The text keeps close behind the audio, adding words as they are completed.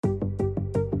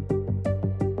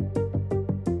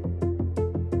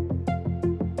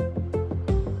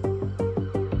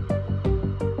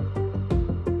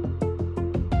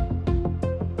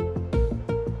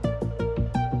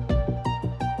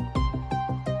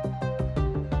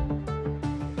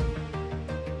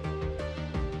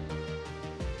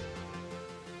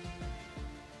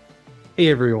Hey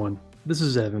everyone, this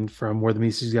is Evan from More Than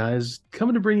These Guys,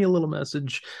 coming to bring you a little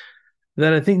message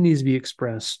that I think needs to be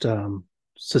expressed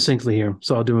succinctly here,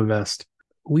 so I'll do my best.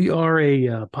 We are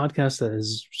a podcast that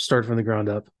has started from the ground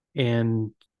up,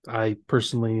 and I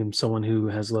personally am someone who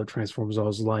has loved Transformers all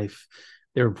his life.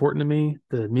 They're important to me,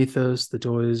 the mythos, the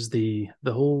toys, the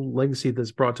whole legacy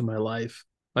that's brought to my life.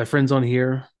 My friends on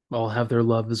here all have their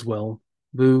love as well.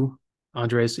 Boo,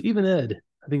 Andres, even Ed.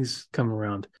 I think he's coming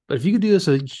around. But if you could do us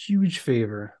a huge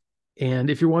favor, and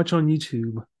if you're watching on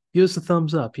YouTube, give us a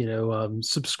thumbs up,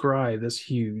 subscribe. That's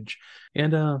huge.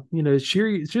 And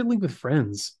share the link with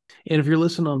friends. And if you're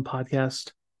listening on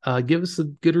podcast, give us a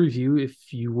good review if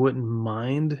you wouldn't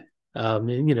mind.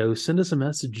 And send us a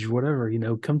message, whatever,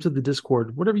 come to the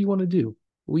Discord, whatever you want to do.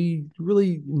 We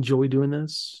really enjoy doing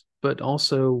this, but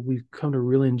also we've come to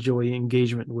really enjoy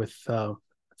engagement with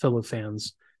fellow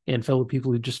fans and fellow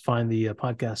people who just find the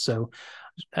podcast. So,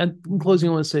 and in closing,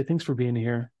 I want to say thanks for being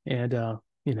here and,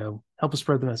 help us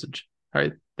spread the message. All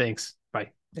right. Thanks.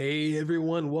 Bye. Hey,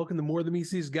 everyone. Welcome to More Than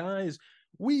These Guys.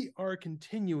 We are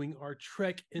continuing our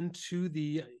trek into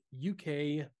the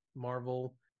UK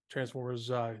Marvel Transformers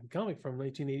comic from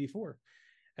 1984.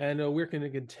 And we're going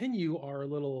to continue our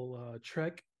little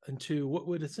trek into what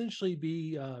would essentially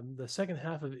be the second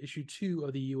half of issue 2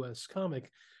 of the US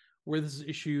comic, where this is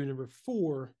issue number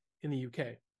 4 in the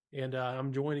UK. And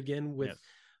I'm joined again with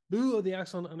Boo of the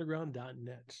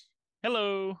AxonUnderground.net.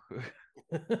 Hello.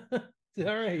 All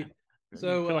right.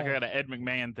 So I feel like I got an Ed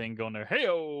McMahon thing going there.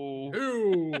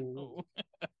 Hey-o.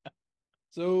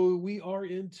 So we are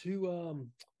into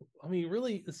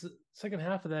really it's the second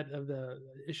half of the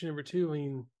issue number 2. I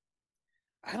mean,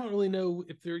 I don't really know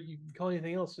if you can call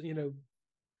anything else.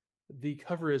 The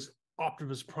cover is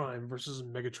Optimus Prime versus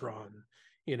Megatron.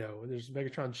 There's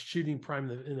Megatron shooting Prime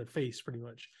in the face, pretty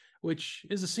much, which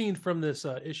is a scene from this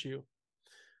issue.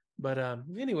 But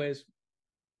anyways,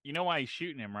 you know why he's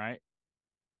shooting him, right?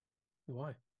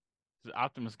 Why? Because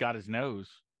Optimus got his nose.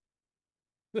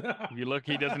 If you look,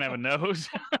 he doesn't have a nose.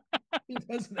 He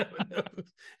doesn't have a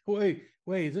nose. Wait,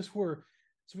 is this where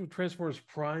Transformers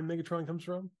Prime Megatron comes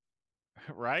from?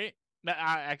 Right?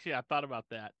 I thought about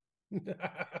that.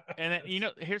 And then,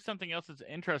 here's something else that's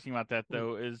interesting about that,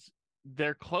 though, is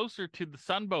they're closer to the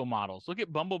Sunbow models. Look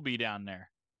at Bumblebee down there.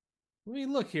 Let me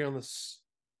look here on this.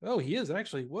 Oh, he is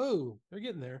actually. Whoa, they're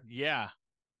getting there. Yeah.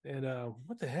 And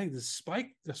what the heck? The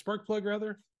spark plug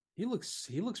rather. He looks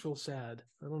real sad.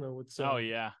 I don't know what's. Oh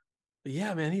yeah. But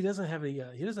yeah, man, he doesn't have any.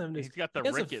 He doesn't have. He's got the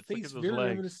rickets. Look at his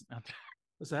legs.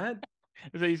 What's that?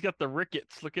 He's got the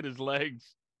rickets. Look at his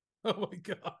legs. Oh my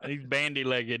god. And he's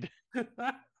bandy-legged.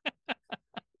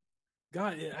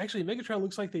 God, actually, Megatron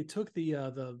looks like they took the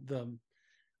I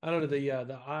don't know,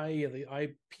 the eye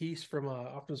piece from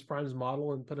Optimus Prime's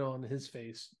model and put it on his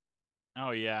face.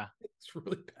 Oh yeah, it's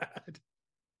really bad.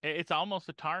 It's almost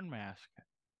a Tarn mask.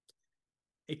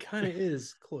 It kind of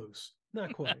is close,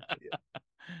 not quite. Yeah.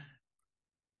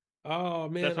 Oh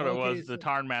man, that's what it was. The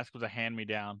Tarn mask was a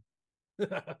hand-me-down.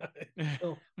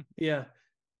 Oh, yeah.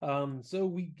 So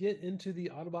we get into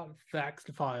the Autobot facts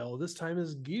file. This time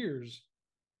is Gears,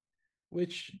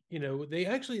 which they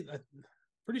actually. I'm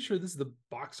pretty sure this is the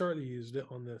box art they used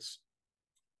on this.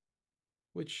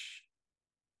 Which,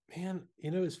 man,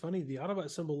 it's funny. The Autobot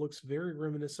symbol looks very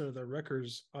reminiscent of the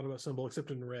Wreckers Autobot symbol,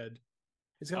 except in red.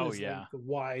 It's got the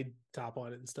wide top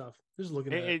on it and stuff. Just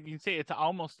looking at it. You can see it's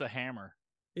almost a hammer.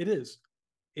 It is.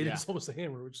 It is almost a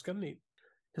hammer, which is kind of neat.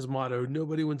 His motto: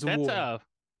 "Nobody wins a war."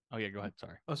 Oh yeah, go ahead.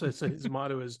 Sorry. His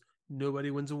motto is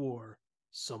 "Nobody wins a war,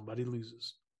 somebody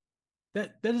loses."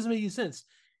 That doesn't make any sense.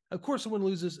 Of course, someone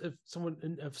loses if someone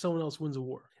else wins a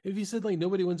war. If you said like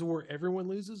nobody wins a war, everyone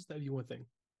loses, that'd be one thing.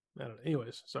 I don't know.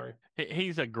 Anyways, sorry.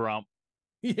 He's a grump.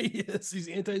 Yes, he's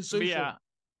antisocial. Yeah,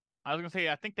 I was gonna say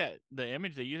I think that the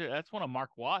image they use that's one of Mark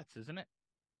Watts, isn't it?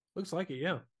 Looks like it.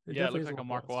 Yeah. It looks like a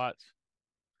Mark Watts.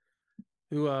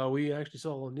 Who we actually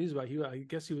saw a little news about. I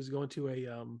guess he was going to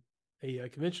a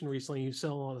convention recently. He was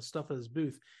selling a lot of stuff at his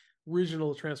booth.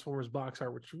 Original Transformers box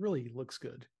art, which really looks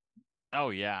good. Oh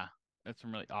yeah, that's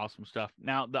some really awesome stuff.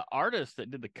 Now the artist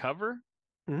that did the cover,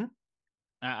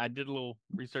 I did a little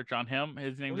research on him.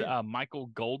 His name's Michael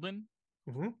Golden.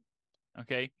 Mm-hmm.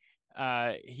 Okay,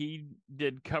 he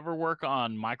did cover work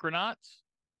on Micronauts,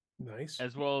 nice,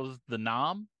 as well as the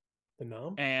Nom. The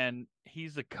Nom, and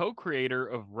he's the co-creator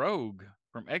of Rogue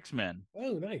from X-Men.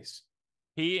 Oh, nice.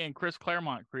 He and Chris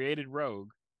Claremont created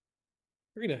Rogue.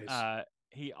 Very nice.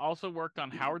 He also worked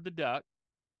on Howard the Duck,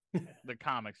 the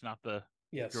comics, not the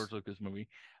George Lucas movie.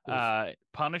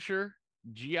 Punisher,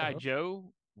 G.I.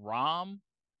 Joe, Rom,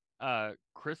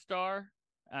 Crystar,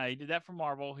 He did that for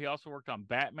Marvel. He also worked on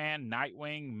Batman,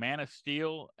 Nightwing, Man of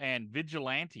Steel, and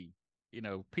Vigilante.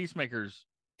 Peacemaker's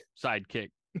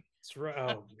sidekick. That's right.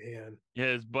 Oh man.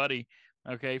 Yeah, his buddy.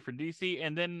 Okay, for DC,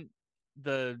 and then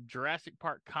the Jurassic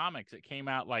Park comics that came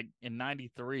out like in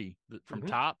 '93 from Mm-hmm.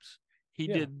 Topps. He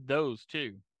Yeah. did those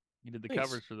too. He did the Nice.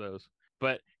 covers for those.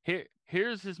 But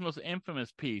here's his most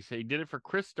infamous piece. He did it for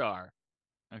Christar.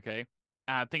 Okay,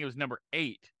 I think it was number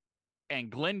 8. And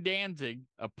Glenn Danzig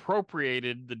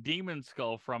appropriated the demon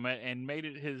skull from it and made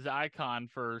it his icon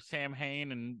for Sam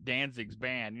Hain and Danzig's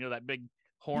band. You know that big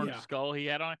horned Yeah. skull he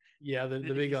had on? Yeah. The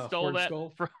big He stole horn that skull.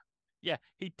 from. Yeah,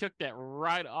 he took that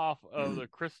right off of the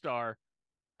Christar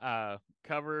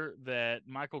cover that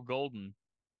Michael Golden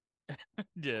Of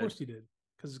did. course he did,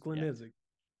 because it's Glenn Yeah, Danzig.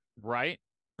 right.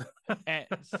 And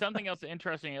something else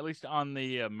interesting, at least on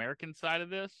the American side of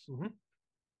this, Mm-hmm.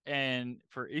 and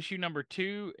for issue number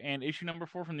 2 and issue number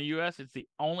 4 from the US, it's the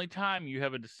only time you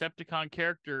have a Decepticon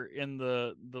character in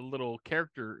the little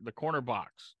character, the corner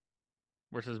box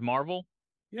where it says Marvel,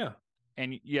 Yeah.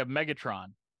 and you have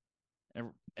Megatron.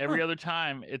 And every Huh. other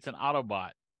time it's an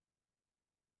Autobot.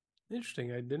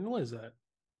 Interesting. I didn't realize that.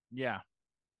 Yeah.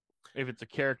 If it's a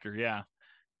character, yeah.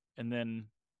 And then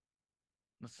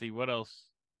let's see what else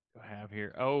do I have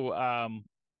here.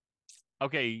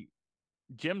 Okay,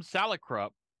 Jim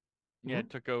Salicrup, Mm-hmm.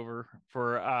 took over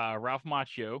for Ralph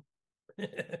Macchio.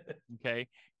 Okay.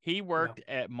 He Yeah. worked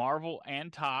at Marvel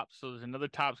and Topps, so there's another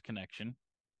Topps connection.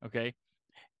 Okay.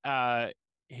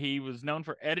 He was known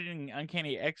for editing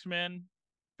Uncanny X-Men,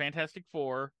 Fantastic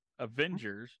Four,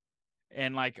 Avengers,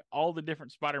 and like all the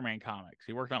different Spider-Man comics.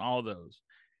 He worked on all of those.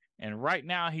 And right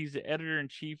now he's the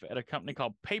editor-in-chief at a company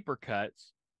called Paper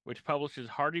Cuts, which publishes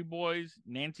Hardy Boys,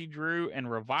 Nancy Drew, and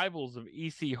revivals of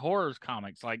EC Horrors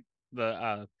comics like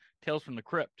the Tales from the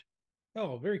Crypt.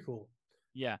 Oh, very cool.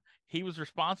 Yeah, he was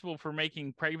responsible for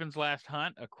making Craven's Last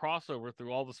Hunt a crossover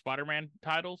through all the Spider-Man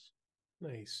titles,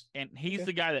 Nice. and he's Okay.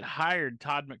 the guy that hired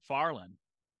Todd McFarlane.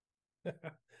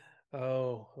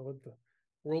 Oh, what the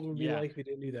world would be Yeah, like if we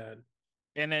didn't do that.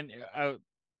 and then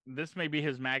this may be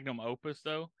his magnum opus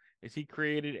though, is he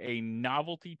created a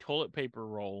novelty toilet paper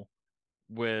roll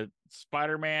with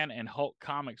Spider-Man and Hulk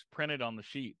comics printed on the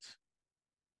sheets.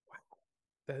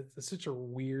 That's such a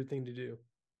weird thing to do.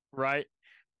 Right.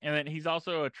 And then he's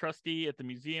also a trustee at the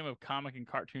Museum of Comic and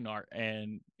Cartoon Art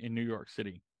in New York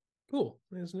City. Cool.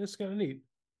 It's kind of neat.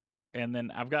 And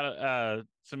then I've got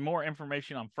some more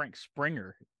information on Frank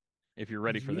Springer, if you're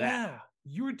ready for that. Yeah,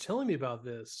 you were telling me about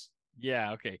this.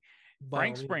 Yeah, okay. By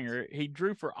Frank all means. Springer, he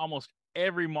drew for almost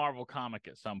every Marvel comic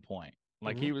at some point.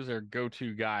 Like Mm-hmm. he was their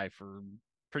go-to guy for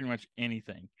pretty much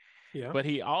anything. Yeah. But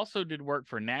he also did work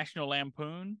for National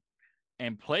Lampoon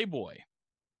and Playboy.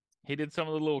 He did some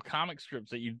of the little comic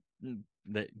strips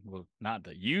not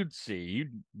that you'd see.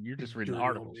 You're just reading Dirty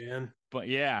articles. old man. But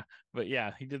yeah,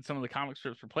 he did some of the comic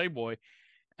strips for Playboy.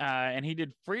 And he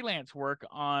did freelance work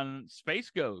on Space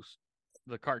Ghost,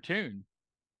 the cartoon.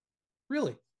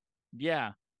 Really?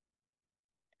 Yeah.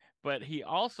 But he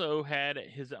also had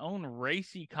his own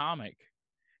racy comic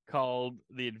called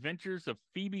The Adventures of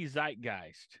Phoebe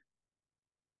Zeitgeist.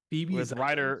 Phoebe's with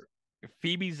writer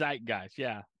Phoebe Zeitgeist,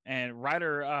 yeah. And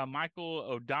writer Michael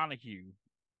O'Donoghue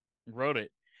wrote it.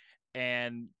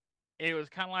 And it was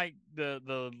kind of like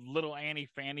the little Annie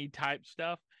Fanny type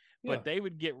stuff, but they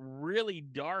would get really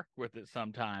dark with it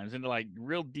sometimes into like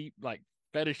real deep like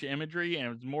fetish imagery, and it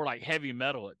was more like heavy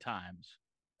metal at times.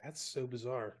 That's so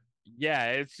bizarre.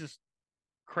 Yeah, it's just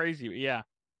crazy. Yeah.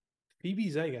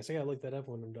 Phoebe's Zeitgeist. I gotta look that up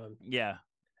when I'm done. Yeah.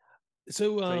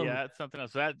 So yeah, that's something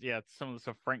else. It's some of the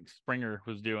stuff Frank Springer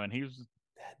was doing. He was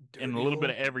in a dirty little bit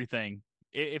of old- everything.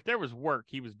 If there was work,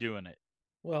 he was doing it.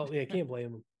 Well, yeah, can't blame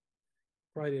him.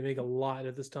 Probably didn't make a lot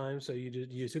at this time, so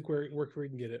you took work where you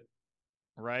can get it.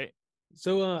 Right.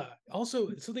 So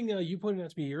also something you pointed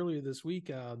out to me earlier this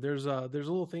week, there's a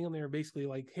little thing on there basically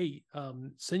like, hey,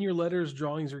 send your letters,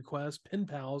 drawings, requests, pen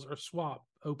pals, or swap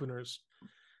openers.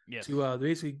 Yes. To they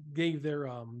basically gave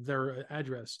their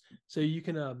address. So you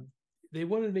can they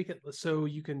wanted to make it so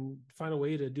you can find a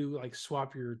way to do like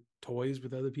swap your toys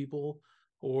with other people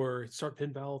or start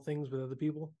pen pal things with other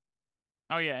people.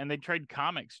 Oh yeah, and they trade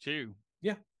comics too.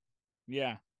 Yeah.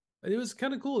 Yeah. It was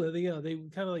kind of cool that they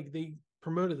kind of like they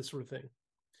promoted this sort of thing.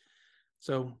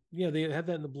 So yeah, they had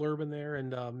that in the blurb in there,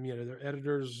 and their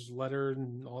editor's letter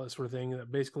and all that sort of thing.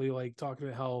 That basically like talking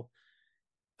about how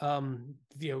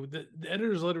the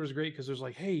editor's letter was great because there's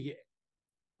like, hey,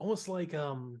 almost like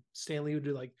Stanley would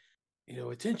do like,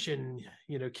 attention,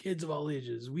 kids of all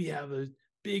ages, we have a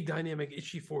big dynamic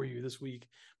issue for you this week.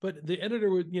 But the editor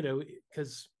would,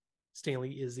 because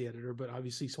Stanley is the editor, but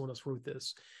obviously someone else wrote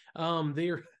this.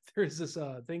 There's this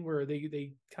thing where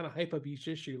they kind of hype up each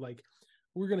issue, like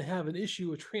we're going to have an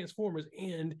issue of Transformers,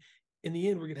 and in the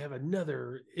end, we're going to have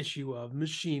another issue of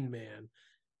Machine Man.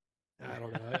 I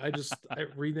don't know. I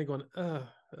read that going,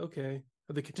 okay,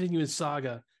 the continuing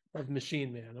saga of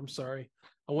Machine Man. I'm sorry.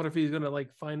 I wonder if he's going to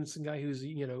like find some guy who's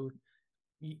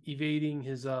evading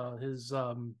his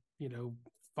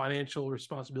financial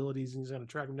responsibilities, and he's going to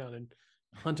track him down and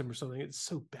hunt him or something. It's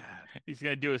so bad. He's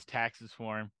gonna do his taxes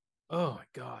for him. Oh my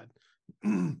god.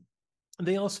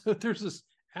 They also there's this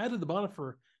ad at the bottom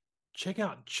for check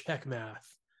out Check Math.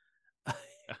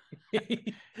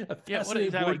 Yeah, what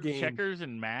is that, like game. Checkers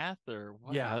and math or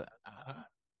what? Yeah.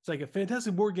 It's like a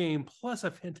fantastic board game plus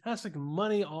a fantastic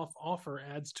money off offer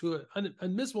adds to it. An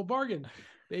unmissable bargain.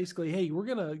 Basically, hey, we're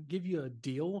gonna give you a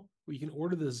deal where you can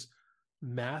order this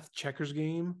math checkers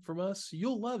game from us.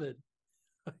 You'll love it.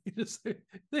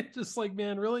 They're just like,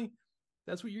 man, really?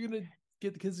 That's what you're gonna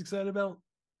get the kids excited about?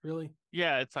 Really?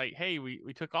 Yeah, it's like, hey, we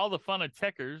took all the fun of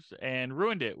checkers and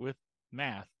ruined it with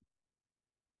math.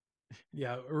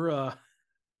 Yeah,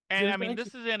 and I mean,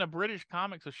 this is in a British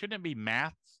comic, so shouldn't it be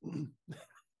maths?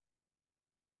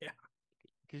 Yeah,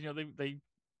 because they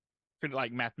treat it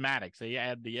like mathematics. They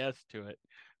add the S to it,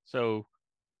 so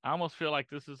I almost feel like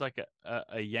this is like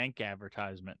a Yank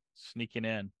advertisement sneaking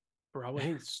in.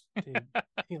 Probably.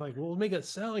 He like, well, make it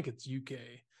sound like it's UK.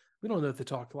 We don't know if they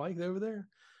talk like over there.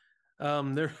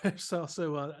 There's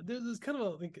also there's kind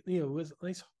of with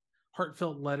nice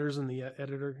heartfelt letters in the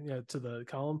editor to the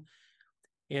column.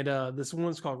 And this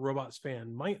one's called Robots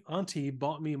Fan. My auntie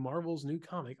bought me Marvel's new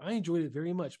comic. I enjoyed it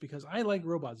very much because I like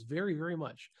robots very, very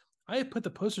much. I have put the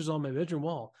posters on my bedroom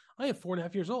wall. I am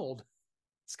 4.5 years old.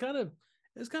 It's kind of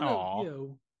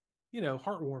heartwarming,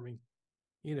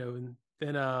 and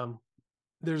then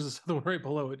there's this other one right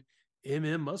below it.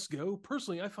 MM must go.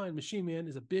 Personally, I find Machine Man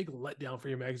is a big letdown for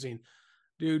your magazine.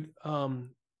 Dude,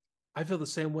 I feel the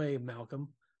same way, Malcolm,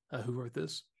 who wrote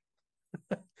this.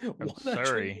 I'm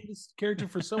sorry. This character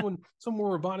for some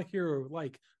more robotic hero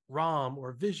like Rom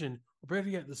or Vision, or better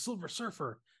yet, the Silver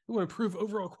Surfer, who would improve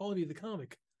overall quality of the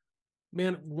comic.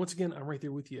 Man, once again, I'm right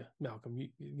there with you, Malcolm.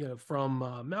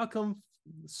 From Malcolm,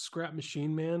 Scrap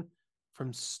Machine Man,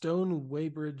 from Stone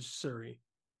Weybridge, Surrey.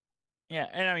 Yeah,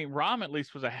 and I mean, Rom at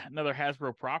least was another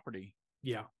Hasbro property.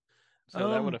 Yeah, so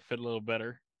that would have fit a little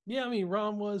better. Yeah, I mean,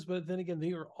 Rom was, but then again,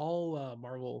 they were all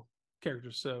Marvel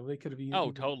characters, so they could have been.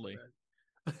 Oh, totally.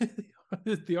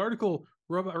 The article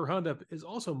Robot Roundup is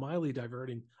also mildly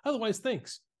diverting. Otherwise,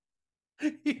 thanks.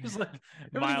 He's like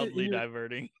mildly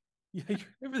diverting. Yeah,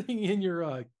 everything in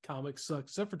your comics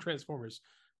sucks except for Transformers.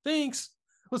 Thanks.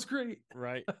 That's great.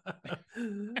 Right.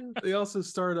 They also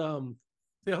start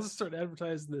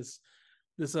advertising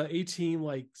this A-Team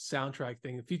like soundtrack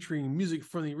thing featuring music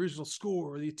from the original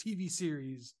score or the TV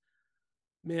series.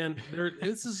 Man,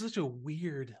 this is such a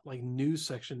weird like news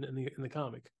section in the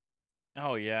comic.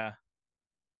 Oh yeah.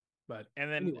 But and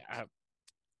then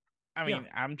I mean,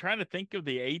 yeah. I'm trying to think of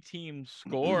the A-Team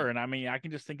score, and I mean, I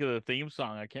can just think of the theme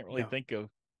song. I can't really think of.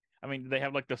 I mean, they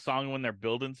have like the song when they're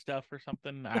building stuff or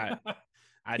something. I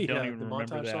don't even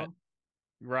remember that. Song?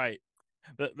 Right.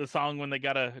 The song when they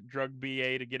got a drug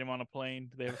BA to get him on a plane.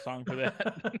 Do they have a song for that?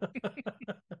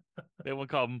 They have one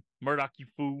called Murdoch, you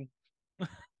fool.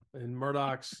 And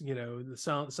Murdoch's, the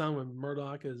sound when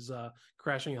Murdoch is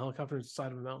crashing a helicopter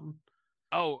inside of a mountain.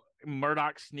 Oh,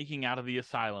 Murdoch sneaking out of the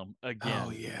asylum again.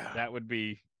 Oh yeah, that would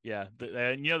be yeah.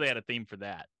 They had a theme for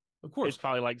that. Of course, it's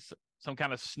probably like some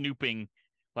kind of snooping,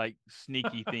 like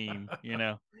sneaky theme.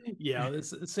 Yeah, it's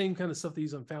the same kind of stuff they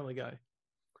use on Family Guy.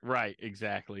 Right,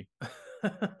 exactly.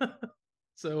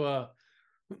 So,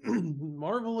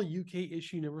 Marvel UK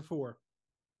issue number 4.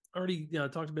 Already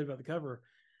talked a bit about the cover.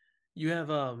 You have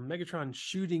Megatron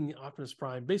shooting Optimus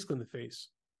Prime basically in the face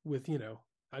with,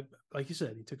 like you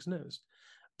said, he took his nose.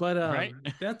 But right?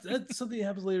 that's something that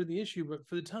happens later in the issue. But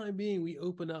for the time being, we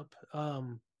open up.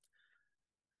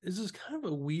 This is kind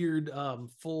of a weird,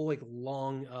 full, like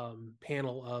long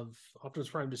panel of Optimus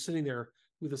Prime just sitting there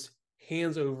with his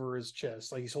hands over his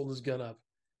chest, like he's holding his gun up.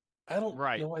 I don't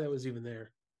know why that was even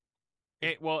there.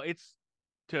 It's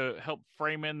to help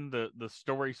frame in the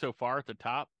story so far at the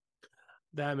top.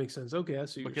 That makes sense. Okay, I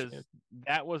see. Because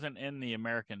that wasn't in the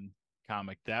American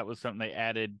comic. That was something they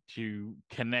added to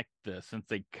connect this, since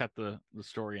they cut the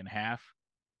story in half.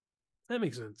 That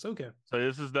makes sense. Okay. So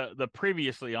this is the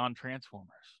previously on Transformers.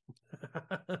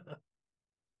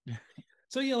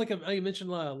 So yeah, like I mentioned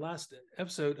last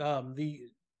episode, the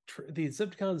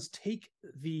Decepticons take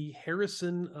the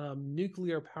Harrison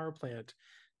nuclear power plant,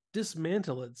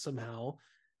 dismantle it somehow,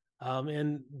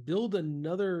 and build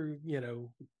another,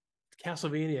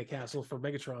 Castlevania castle for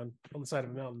Megatron on the side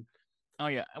of a mountain. Oh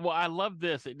yeah. Well, I love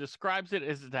this. It describes it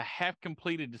as the half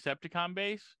completed Decepticon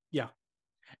base. Yeah.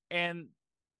 And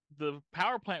the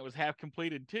power plant was half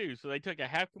completed too. So they took a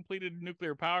half completed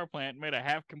nuclear power plant and made a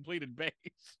half completed base.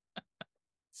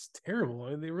 It's terrible. I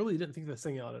mean, they really didn't think this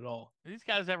thing out at all. Did these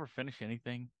guys ever finish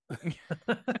anything?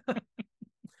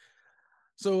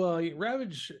 So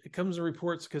Ravage comes and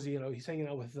reports because he's hanging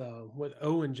out with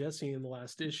O and Jesse in the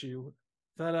last issue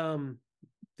that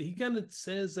he kind of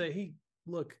says that, hey,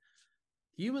 look,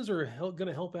 humans are going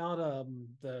to help out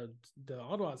the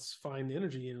Autobots find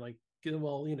energy and like get them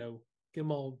all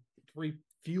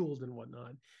refueled and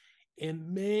whatnot. And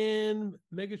man,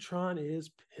 Megatron is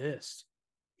pissed.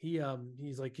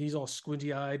 He's all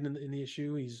squinty eyed in the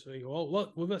issue. He's like, well,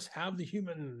 look, we must have the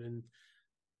human, and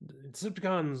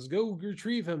Decepticons go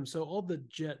retrieve him. So all the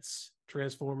jets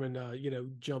transform and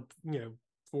jump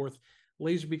forth.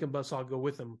 Laserbeak and Buzzsaw go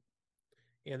with them,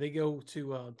 and they go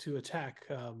to attack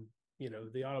the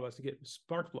Autobots to get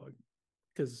Sparkplug,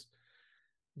 because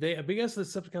I guess the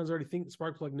Decepticons already think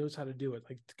Sparkplug knows how to do it,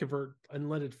 like to convert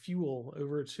unleaded fuel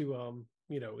over to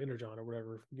Energon or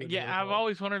whatever. Yeah, I've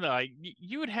always wondered, like,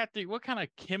 you would have to, what kind of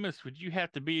chemist would you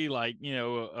have to be, like,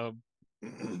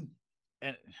 and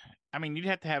I mean, you'd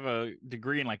have to have a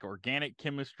degree in like organic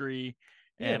chemistry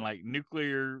and like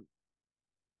nuclear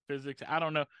physics. I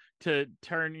don't know, to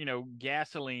turn,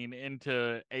 gasoline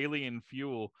into alien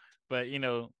fuel. But,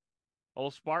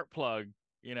 old Sparkplug,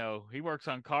 he works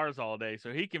on cars all day,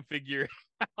 so he can figure it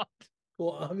out.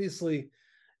 Well, obviously,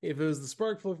 if it was the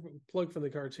spark plug from the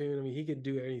cartoon, I mean, he could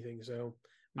do anything. So,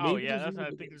 oh yeah, I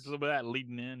think there's a little bit of that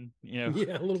leading in. Yeah,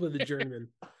 a little bit of the journeyman.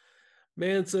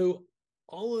 Man, so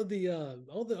all the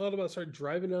Autobots start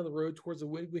driving down the road towards the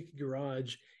Witwicky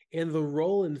garage, and the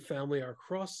Roland family are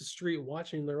across the street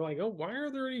watching. They're like, "Oh, why are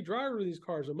there any drivers of these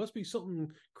cars? It must be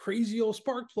something crazy old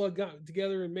Sparkplug got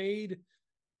together and made,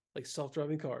 like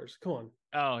self-driving cars." Come on.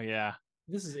 Oh yeah.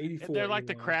 This is 84. They're like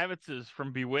the Kravitzes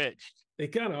from Bewitched. They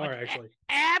kind of are, actually.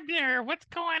 Abner, what's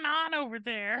going on over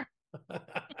there?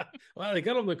 Well, they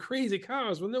got them the crazy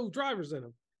cars with no drivers in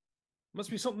them. Must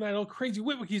be something that old crazy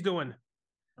Witwicky's doing.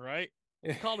 Right?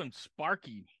 They called him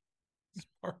Sparky.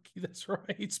 Sparky, that's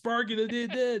right. Sparky the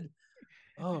did.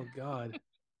 Oh, God.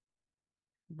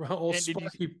 Old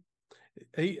Sparky.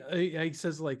 He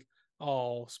says, like,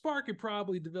 oh, Sparky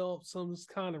probably developed some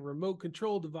kind of remote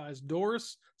control device.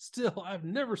 Doris, still, I've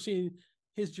never seen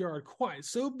his yard quite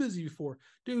so busy before.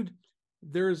 Dude,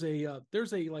 there's a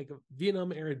like a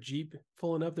Vietnam era Jeep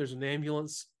pulling up. There's an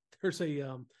ambulance. There's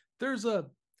two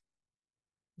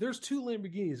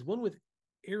Lamborghinis, one with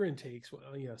air intakes,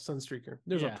 Sunstreaker.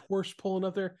 There's a Porsche pulling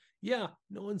up there. Yeah,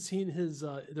 no one's seen his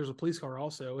there's a police car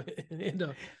also and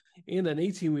an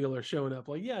 18-wheeler showing up.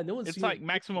 Like, yeah, no one's seen like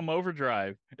Maximum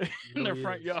Overdrive in their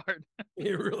front yard.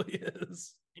 It really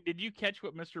is. Did you catch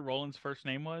what Mr. Roland's first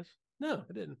name was? No,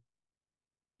 I didn't.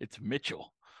 It's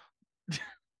Mitchell.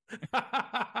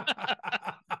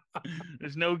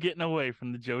 There's no getting away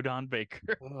from the Joe Don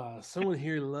Baker. Someone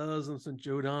here loves them some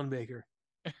Joe Don Baker.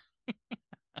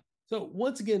 So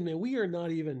once again, man, we are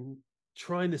not even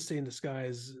trying to stay in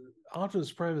disguise.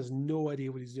 Optimus Prime has no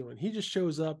idea what he's doing. He just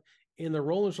shows up, and the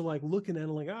Rollers are like looking at him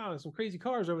like, there's some crazy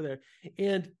cars over there.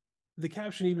 And the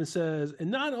caption even says, and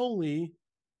not only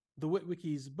the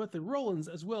Witwickies, but the Rolands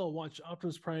as well watch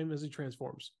Optimus Prime as he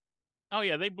transforms. Oh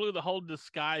yeah, they blew the whole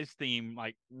disguise theme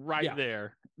like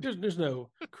there. There's no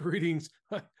greetings.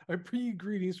 I bring you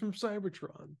greetings from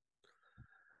Cybertron.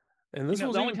 And this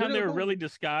was the only time they were really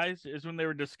disguised is when they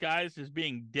were disguised as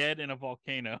being dead in a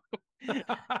volcano.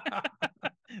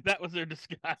 That was their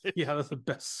disguise. Yeah, that's the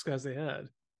best disguise they had.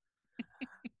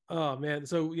 Oh man,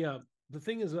 so yeah, the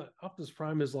thing is, Optimus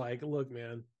Prime is like, look,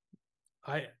 man,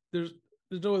 there's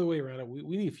no other way around it.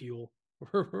 We need fuel.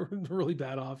 We're really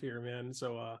bad off here, man.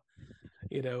 So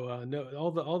no,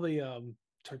 all the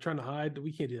trying to hide,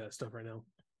 we can't do that stuff right now.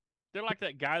 They're like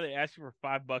that guy that asked you for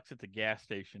 $5 at the gas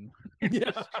station.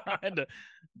 Yeah. I'm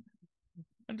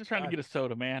just trying to get a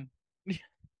soda, man. As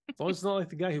long as it's not like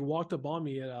the guy who walked up on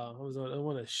me at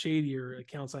one of the shadier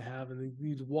accounts I have, and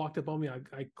he walked up on me.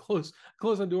 I closed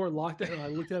the door, locked it, and I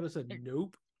looked at him and said,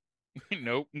 "Nope,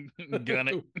 nope, gun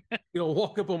it."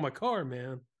 Walk up on my car,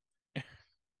 man.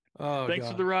 Oh, thanks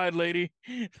for the ride, lady.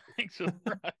 Thanks for the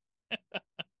ride.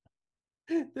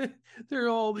 They're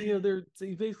all, they're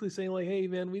basically saying like, "Hey,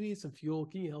 man, we need some fuel.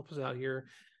 Can you help us out here?"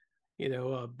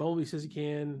 Bumblebee says he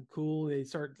can. Cool. They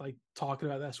start like talking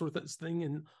about that sort of thing,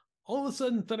 and all of a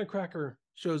sudden, Thundercracker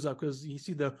shows up because you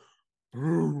see the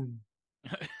boom.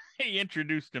 He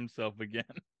introduced himself again.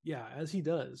 Yeah, as he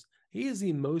does. He is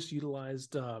the most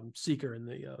utilized seeker in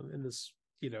this,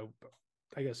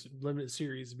 I guess limited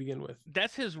series to begin with.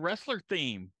 That's his wrestler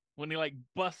theme. When he like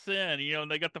busts in,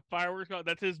 and they got the fireworks going,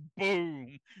 that's his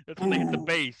boom. That's when they hit the Boom.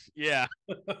 bass. Yeah.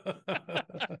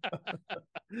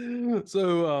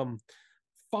 So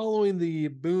following the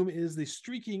boom is the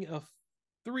streaking of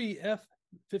three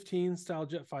F-15 style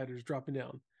jet fighters dropping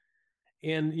down.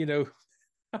 And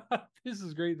this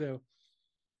is great though.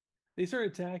 They start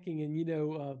attacking,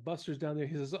 and Buster's down there.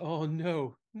 He says, "Oh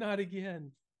no, not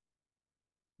again."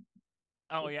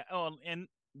 Oh yeah. Oh, and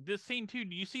this scene too.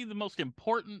 Do you see the most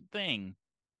important thing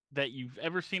that you've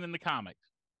ever seen in the comics?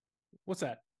 What's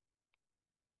that?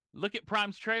 Look at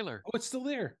Prime's trailer. Oh, it's still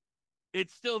there.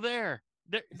 It's still there.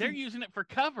 They're using it for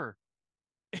cover.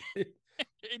 It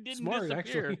didn't Smart,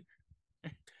 disappear. actually.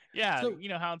 Yeah, So you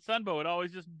know how in Sunbow it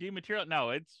always just dematerial. No,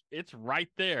 it's right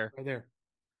there. right there.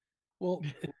 Well,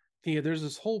 yeah, there's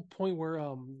this whole point where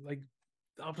like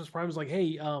Optimus Prime is like,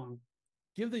 "Hey,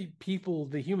 give the people,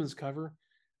 the humans, cover."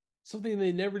 Something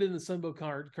they never did in the Sunbow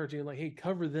cartoon, like, "Hey,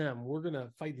 cover them. We're gonna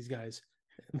fight these guys."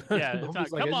 Yeah, it's Bumblebee's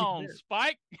not. like, Come "As you on, can."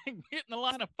 Spike, get in the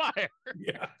line of fire.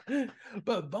 Yeah,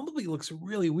 but Bumblebee looks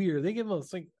really weird. They give him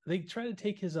like they try to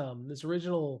take his this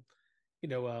original,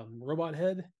 robot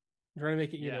head, trying to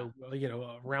make it Yeah,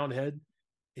 a round head.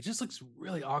 It just looks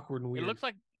really awkward and it weird. looks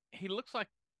like he looks like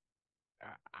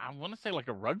I want to say like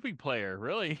a rugby player,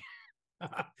 really.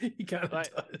 He kind of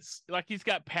like does. like he's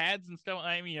got pads and stuff.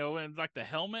 I mean, and like the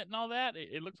helmet and all that.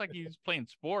 It looks like he's playing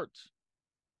sports.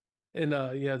 And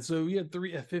yeah, so we had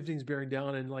three F-15s bearing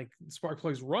down, and like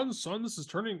Sparkplug's, "Run, son, this is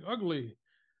turning ugly."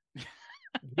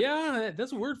 Yeah,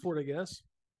 that's a word for it, I guess.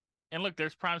 And look,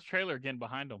 there's Prime's trailer again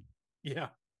behind him. Yeah.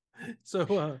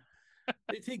 So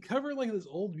they take cover in like this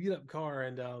old beat up car,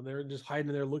 and they're just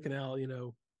hiding there looking out.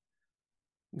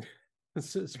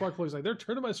 Sparkplug's like, "They're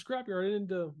turning my scrapyard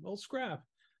into old scrap."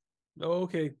 Oh,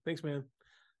 okay, thanks, man.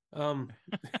 Um,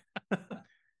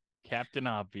 Captain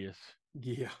Obvious.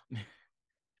 yeah.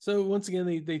 So once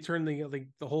again, they turn the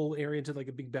whole area into like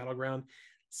a big battleground.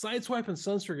 Sideswipe and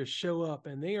Sunstreaker show up,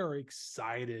 and they are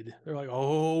excited. They're like,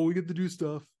 "Oh, we get to do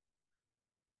stuff."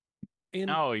 And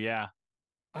Oh yeah,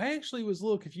 I actually was a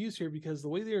little confused here because the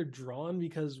way they are drawn,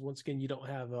 because once again, you don't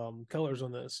have colors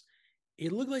on this.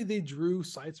 It looked like they drew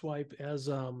Sideswipe as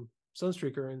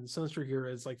Sunstreaker and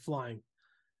Sunstreaker as like flying.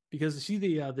 Because you see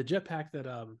the jetpack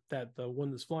that the one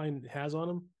that's flying has on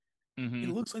him, it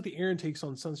mm-hmm. looks like the air intakes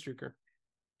on Sunstreaker.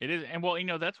 It is, and well,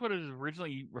 that's what it was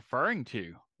originally referring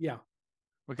to Yeah.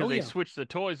 because Oh they yeah. switched the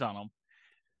toys on them.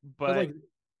 But But like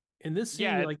in this scene,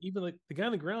 yeah, like even like the guy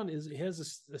on the ground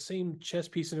has the same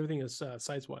chest piece and everything as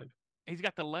Sideswipe. he's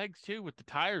got the legs too with the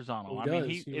tires on them. Oh, he I mean, does.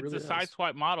 He it's a really does.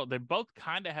 sideswipe model. They both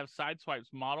kind of have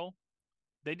sideswipes model.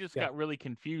 They just Yeah. got really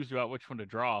confused about which one to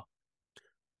draw.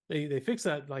 They fix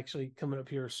that actually coming up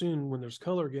here soon when there's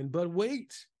color again. But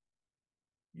wait,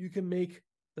 you can make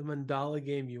the mandala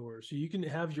game yours. So you can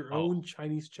have your Oh, own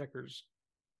Chinese checkers.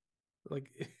 Like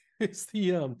it's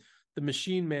the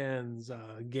Machine Man's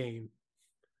game.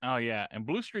 oh yeah, and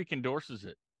Blue Streak endorses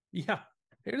it. Yeah.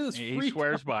 Here to this He free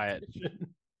swears by it.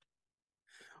 competition.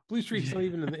 Blue Streak's not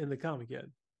even in the comic yet.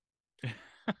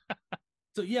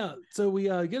 So yeah, so we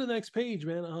get to the next page,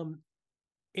 man.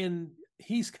 And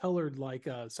he's colored like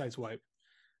Sideswipe,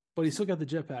 but he's still got the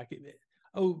jetpack.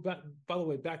 Oh, by the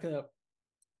way, back up.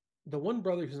 The one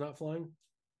brother who's not flying,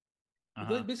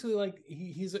 Uh-huh. basically like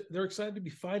they're excited to be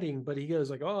fighting, but he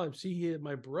goes like, "Oh, I see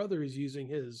my brother is using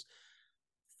his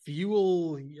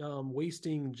fuel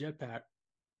wasting jetpack."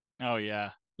 Oh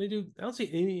yeah. They do. I don't see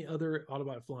any other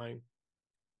Autobot flying.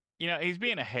 He's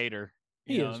being a hater.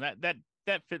 He And is.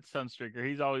 that fits Sunstreaker.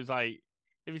 He's always like,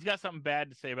 if he's got something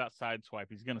bad to say about Sideswipe,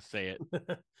 he's gonna say it.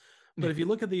 But if you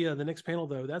look at the next panel,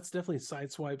 though, that's definitely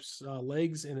Sideswipe's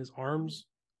legs and his arms.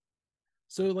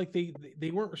 So like they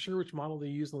weren't sure which model they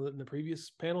used in the previous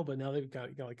panel, but now they've got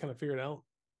like kind of figured out.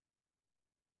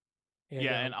 And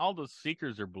Yeah, and all those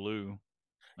seekers are blue.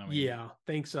 I mean, yeah,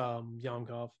 thanks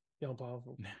Yampov,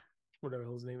 whatever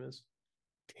his name is.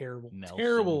 Terrible, Nelson.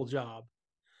 terrible job.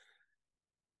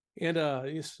 And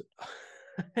and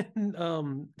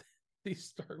they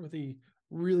start with the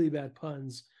really bad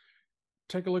puns.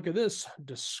 Take a look at this,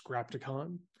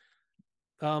 Disrupticon.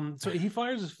 So he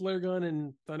fires his flare gun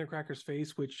in Thundercracker's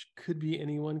face, which could be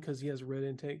anyone because he has red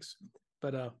intakes.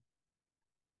 But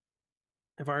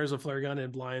he fires a flare gun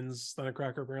and blinds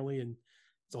Thundercracker apparently, and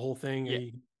it's a whole thing.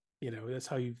 Yeah. And that's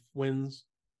how he wins.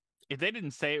 If they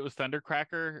didn't say it was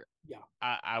Thundercracker, Yeah,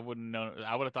 I wouldn't know.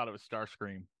 I would have thought it was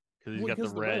Starscream because he's well, got he the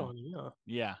has the red red. on. Yeah.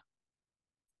 Yeah.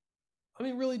 I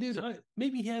mean, really, dude, So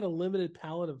maybe he had a limited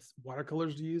palette of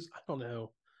watercolors to use. I don't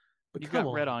know, but you come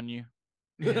got red on. on you.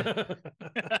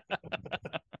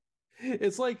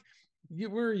 It's like we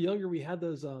were younger. We had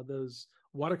those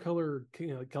watercolor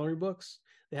coloring books.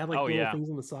 They had like Oh the little yeah, things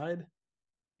on the side.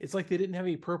 It's like they didn't have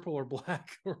any purple or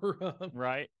black or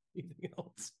right. anything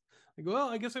else. Like, well,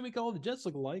 I guess I make all the jets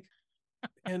look alike.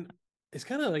 And it's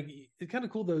kind of like it's kind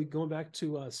of cool though, going back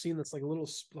to seeing this like a little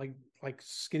like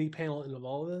skinny panel in of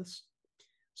all of this.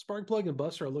 Sparkplug and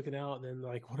Buster are looking out, and then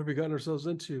like, what have we gotten ourselves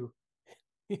into?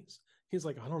 He's he's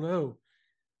like, I don't know.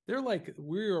 They're like,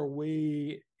 we are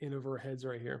way in over our heads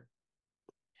right here.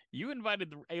 You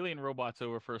invited the alien robots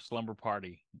over for a slumber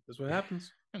party, That's what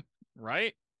happens.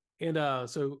 right? And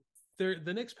so there,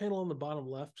 the next panel on the bottom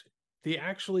left, they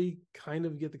actually kind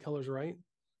of get the colors right.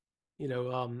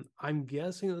 I'm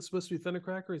guessing that's supposed to be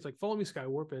Thundercracker. He's like, follow me,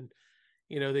 Skywarp, and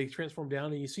they transform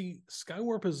down, and you see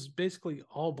Skywarp is basically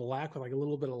all black with like a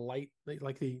little bit of light,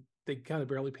 like they kind of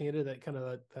barely painted that kind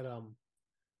of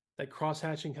that cross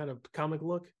hatching kind of comic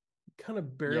look, kind of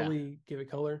Yeah. barely give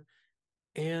it color.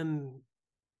 And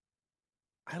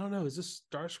I don't know, is this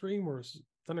Starscream or is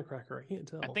Thundercracker? I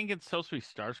can't I tell. think it's supposed to be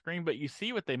Starscream, but you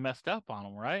see what they messed up on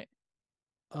him, right?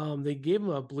 They gave him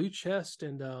a blue chest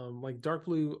and like dark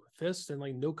blue fist and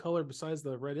like no color besides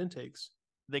the red intakes.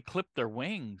 They clipped their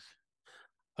wings.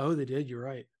 Oh, they did. You're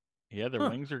right. Yeah, their Huh.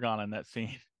 wings are gone in that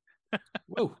scene.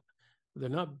 Whoa. They're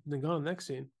gone in the next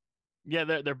scene. Yeah,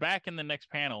 they're back in the next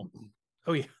panel.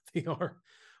 Oh yeah, they are.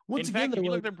 Once In again, fact, they're if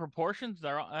you look at like, their proportions,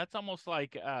 that's almost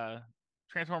like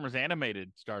Transformers animated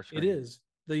it Starscream. is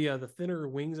the thinner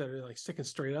wings that are like sticking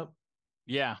straight up.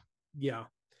 Yeah, Yeah,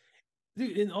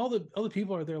 dude, and all the other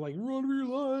people are there like, run for your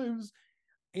lives.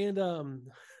 And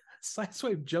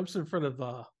Sideswipe jumps in front of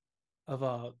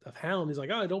Hound. He's like,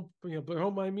 oh,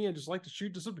 don't mind me. I just like to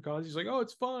shoot Decepticons. He's like, oh,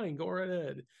 it's fine. Go right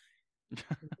ahead.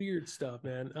 Weird stuff,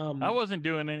 man. I wasn't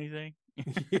doing anything.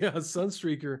 Yeah,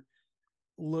 Sunstreaker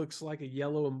looks like a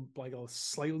yellow and like a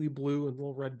slightly blue and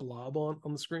little red blob on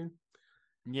the screen.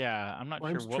 Yeah, I'm not sure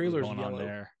Prime's what was trailer's going on yellow.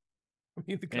 there. I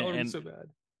mean, the And, coloring's and so bad.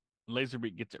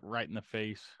 Laserbeak gets it right in the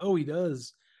face. Oh, he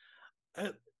does. Uh,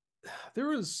 there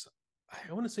was,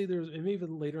 I want to say there's, and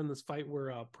even later in this fight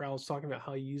where Prowl's talking about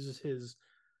how he uses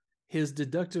his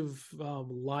deductive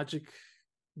logic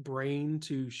brain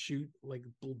to shoot like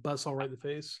Buzzsaw right in the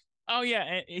face. Oh yeah,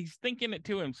 and he's thinking it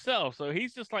to himself, so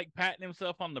he's just like patting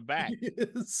himself on the back.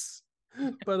 Yes.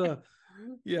 But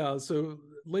yeah, so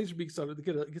Laserbeak started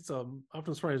to gets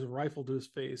Optimus Prime's rifle to his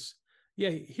face.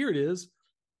 Yeah, here it is.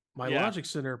 My Yeah, logic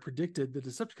center predicted the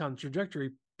Decepticon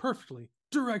trajectory perfectly.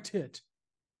 Direct hit.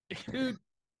 Dude,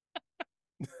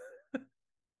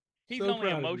 he's so only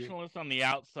proud of you. emotionless on the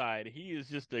outside. He is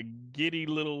just a giddy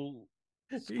little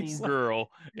He's like, schoolgirl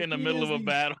in the he middle of is a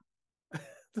battle,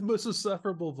 the most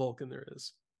insufferable Vulcan there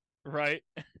is. right?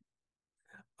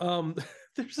 Um,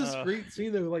 there's this Uh, great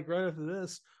scene though, like right after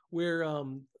this, where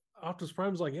Optimus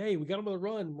Prime's like, "Hey, we got him on the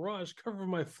run. Mirage, cover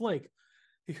my flank."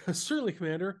 He goes, "Certainly,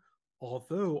 Commander.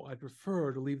 Although I'd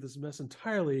prefer to leave this mess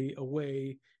entirely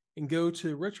away and go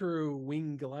to retro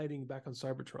wing gliding back on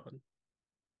Cybertron."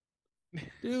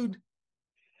 Dude,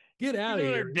 get he's out of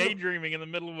over there here. daydreaming in the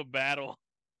middle of a battle.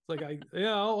 It's like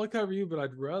I'll cover you, but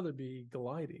I'd rather be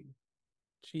gliding.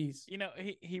 Jeez,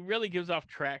 He really gives off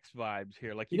Trax vibes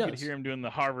here. Like he you could does. hear him doing the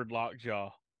Harvard lockjaw.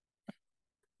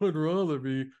 I'd rather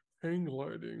be hang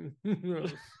gliding.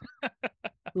 Yes.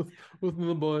 with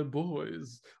my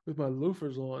boys, with my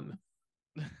loafers on.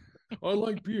 I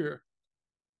like beer.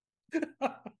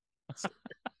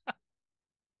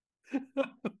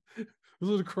 Is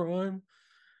it a crime?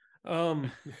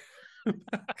 Um,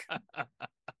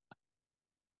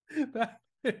 back,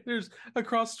 there's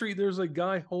across the street. There's a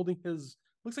guy holding his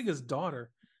looks like his daughter.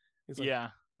 He's like, Yeah.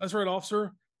 "That's right,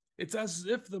 officer. It's as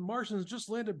if the Martians just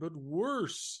landed, but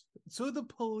worse." So the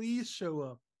police show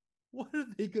up. What are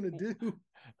they gonna do?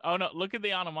 Oh no! Look at the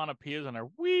onomatopoeias on there.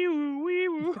 Wee woo, wee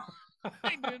woo.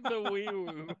 I did the wee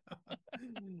woo.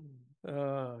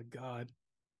 Oh God.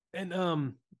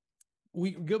 And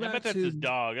we go I bet back that's his to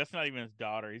dog. That's not even his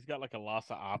daughter. He's got like a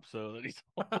Lhasa Apso that he's.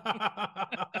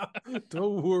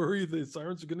 don't worry, the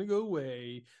sirens are gonna go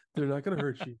away. They're not gonna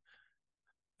hurt you.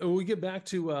 And we get back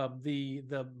to the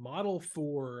model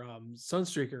for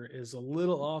Sunstreaker is a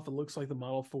little off. It looks like the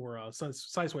model for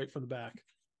Sideswipe from the back.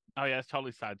 Oh yeah, it's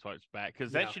totally sideswipes back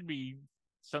because that Yeah. should be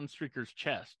Sunstreaker's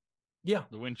chest, Yeah.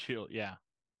 the windshield. Yeah.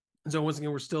 So once again,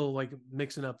 we're still like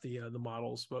mixing up the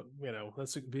models, but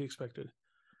that's to be expected.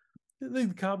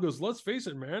 The cop goes, "Let's face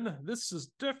it, man. This is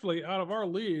definitely out of our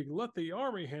league. Let the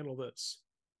army handle this."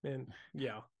 And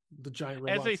yeah. the giant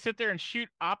As they robots. sit there and shoot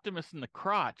Optimus in the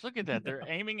crotch. Look at that. They're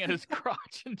aiming at his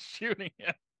crotch and shooting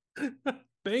him.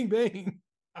 Bang bang.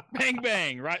 Bang,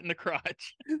 bang, right in the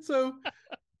crotch. So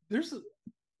there's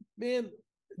man,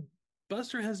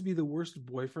 Buster has to be the worst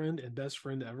boyfriend and best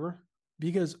friend ever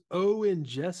because O and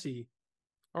Jesse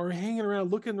are hanging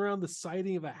around looking around the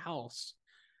siding of a house.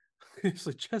 It's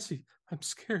like, Jesse, I'm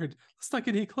scared. Let's not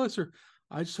get any closer.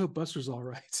 I just hope Buster's all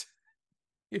right.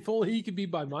 If only he could be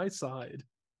by my side.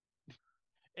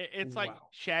 It's like Wow.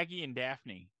 Shaggy and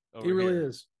Daphne It over really here.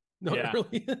 is. No, it Yeah.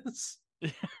 really is.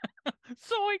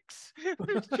 Zoinks!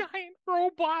 There's giant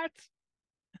robots.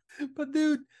 But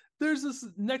dude, there's this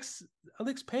next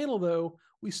panel though.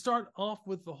 We start off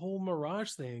with the whole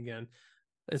Mirage thing again.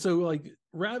 And so like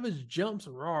Ravage jumps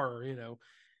raw, It's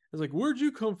like, where'd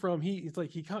you come from? It's like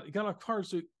he got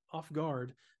off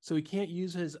guard, so he can't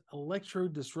use his electro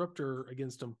disruptor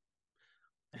against him.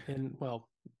 And well,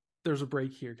 there's a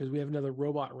break here because we have another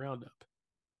robot roundup,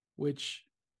 which,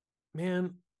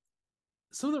 man,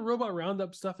 some of the robot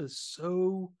roundup stuff is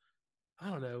so, I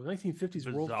don't know,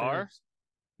 1950s World Bizarre.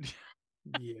 Fairs.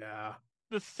 Yeah.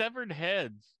 The severed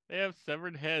heads. They have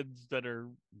severed heads that are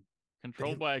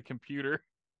controlled by a computer.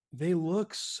 They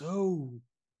look so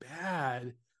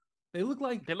bad. They look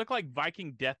like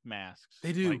Viking death masks.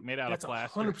 they do. Like made out That's of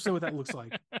plaster. 100% what that looks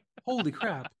like. Holy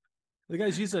crap. The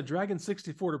guy's using a Dragon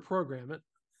 64 to program it.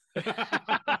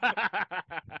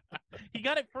 He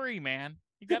got it free, man.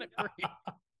 He got it free.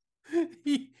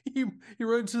 he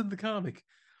wrote into the comic.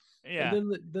 Yeah.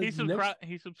 And then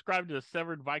he subscribed to the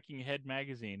Severed Viking Head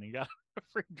magazine and got a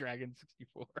free Dragon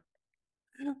 64.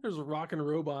 There's rocking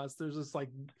robots. There's this like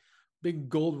big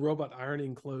gold robot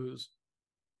ironing clothes.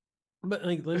 But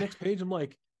like the next page, I'm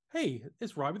like, hey,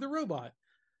 it's Robbie the robot.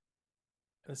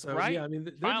 And so right? yeah, I mean,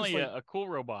 finally a cool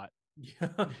robot. Yeah,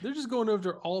 they're just going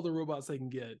over all the robots they can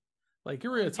get. Like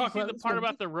you're going to talk about the part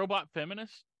about the robot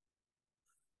feminist.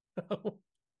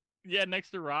 Yeah, next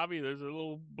to Robbie, there's a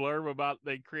little blurb about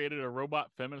they created a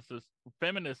robot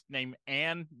feminist named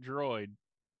Ann Droid.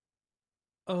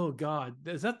 Oh God,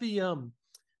 is that the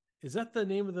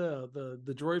name of the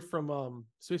droid from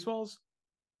Spaceballs?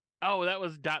 Oh, that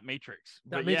was Dot Matrix.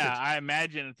 But Matrix. Yeah, I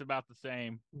imagine it's about the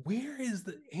same. Where is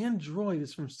the Android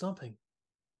is from something?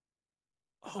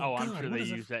 Oh, God, I'm sure they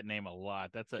use that name a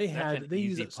lot. They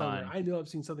use it somewhere. I know I've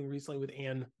seen something recently with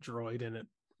Android in it.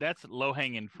 That's low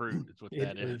hanging fruit. Is what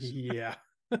that is. Yeah,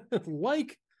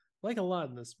 like a lot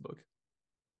in this book.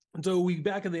 And so we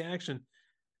back in the action.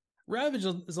 Ravage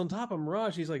is on top of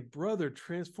Mirage. He's like, brother,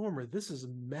 Transformer, this is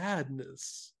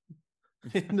madness.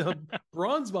 And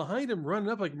Braun's behind him, running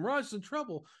up like Mirage is in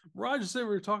trouble. Mirage said we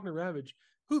were talking to Ravage.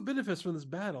 Who benefits from this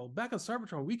battle? Back on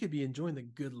Cybertron, we could be enjoying the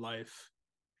good life.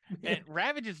 Man. And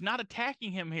Ravage is not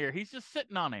attacking him here. He's just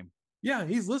sitting on him. Yeah,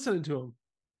 he's listening to him.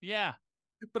 Yeah.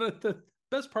 But the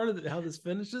best part of how this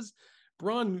finishes,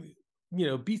 Braun,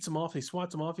 beats him off. He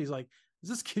swats him off. He's like, is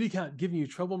this kitty cat giving you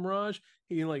trouble, Mirage?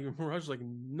 Mirage is like,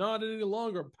 not any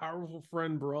longer, powerful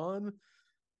friend Braun.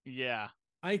 Yeah.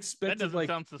 I expected that doesn't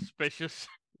sound suspicious.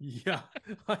 Yeah.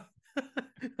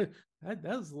 that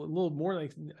was a little more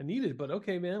than I needed, but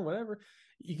okay, man, whatever.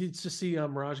 You could just see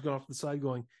Mirage going off to the side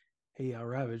going, hey,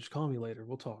 Ravage, call me later.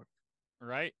 We'll talk.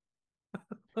 Right.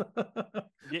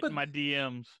 Getting my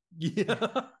DMs.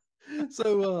 Yeah.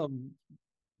 So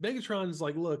Megatron is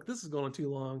like, look, this is going too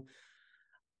long.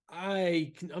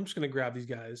 I'm just gonna grab these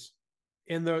guys.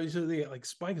 And they like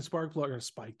Spike and Sparkplug, or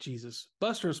Spike, Jesus.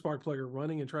 Buster and Sparkplug are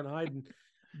running and trying to hide, and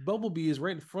Bumblebee is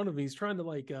right in front of him. He's trying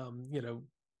to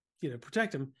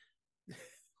protect him.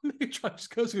 Megatron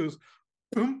just goes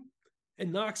boom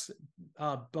and knocks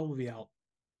Bumblebee out.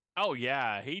 Oh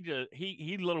yeah,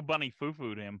 he little bunny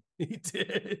foo-fooed him. He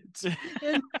did.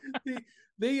 And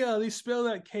they spell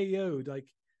that KO'd, like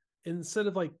instead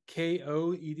of like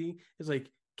KOED, it's like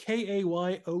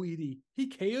KAYOED. He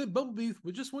KO'd Bumblebee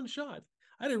with just one shot.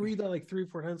 I had to read that like 3 or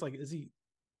 4 times. Like, is he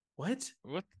what?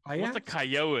 What's a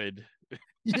coyote?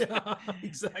 Yeah,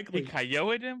 exactly. He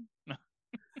coyoted him.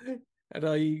 And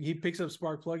he picks up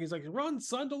Sparkplug. He's like, "Run,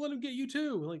 son! Don't let him get you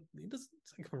too." Like he doesn't.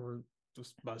 It's like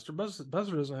just Buster. Buster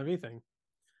doesn't have anything.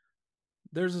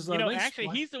 There's this. Actually,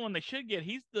 he's the one they should get.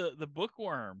 He's the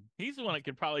bookworm. He's the one that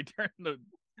could probably turn the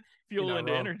fuel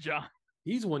into energon.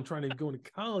 He's the one trying to go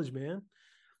into college, man.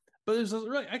 But there's a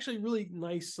really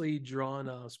nicely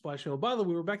drawn splash panel. By the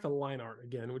way, we're back to line art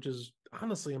again, which is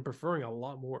honestly I'm preferring a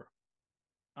lot more.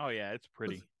 Oh yeah, it's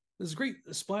pretty. This great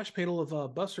splash panel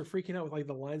of Buster freaking out with like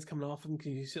the lines coming off him.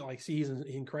 Can you see he's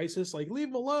in crisis? Like, leave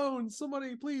him alone!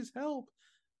 Somebody please help!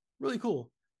 Really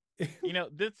cool.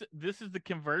 This is the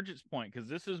convergence point, because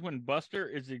this is when Buster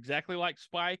is exactly like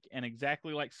Spike and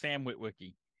exactly like Sam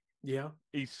Witwicky. Yeah.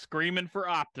 He's screaming for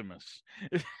Optimus.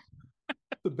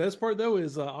 The best part though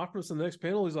is Optimus in the next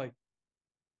panel. He's like,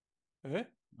 "Eh,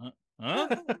 Huh?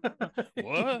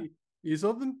 What? you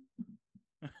something?"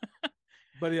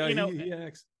 But yeah, You know, he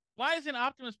acts. why isn't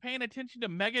Optimus paying attention to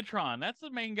Megatron? That's the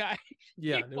main guy.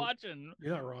 Yeah, Keep no, watching.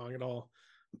 you're not wrong at all.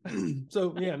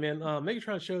 So yeah, man,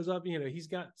 Megatron shows up. He's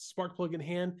got Sparkplug in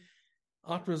hand.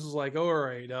 Optimus is like, "All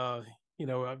right,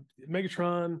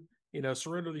 Megatron,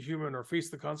 surrender the human or face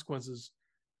the consequences."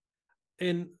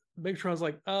 And Megatron's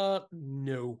like,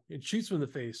 no," and shoots him in the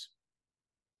face.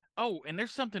 Oh, and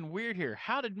there's something weird here.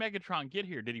 How did Megatron get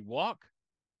here? Did he walk?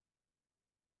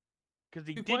 Because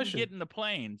he Good didn't get question. in the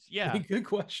planes. Yeah, Good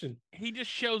question. he just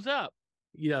shows up.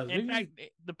 Yeah, In maybe. fact,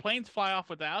 the planes fly off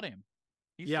without him.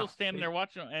 He's still Yeah, standing there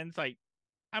watching, and it's like,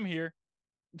 I'm here.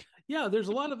 yeah. There's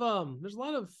a lot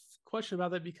of question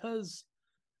about that because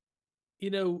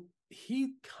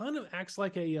he kind of acts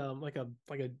like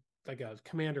a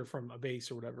commander from a base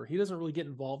or whatever. He doesn't really get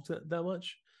involved that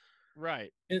much,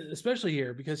 Right. and especially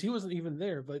here because he wasn't even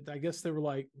there. But I guess they were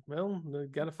like, well, they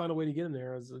got to find a way to get in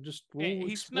there. Just And we'll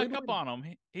he exploit snuck it. up on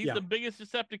him. He's Yeah, the biggest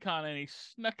Decepticon, and he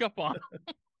snuck up on him.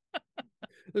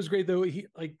 it was great though.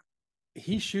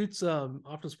 He shoots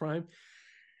Optimus Prime,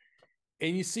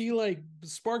 and you see like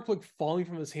Sparkplug falling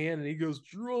from his hand, and he goes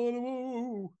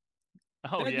Geronimo.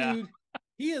 Oh, That yeah. dude,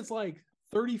 he is like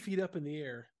 30 feet up in the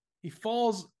air. He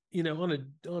falls,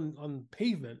 on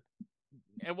pavement.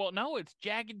 And well, no, it's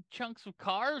jagged chunks of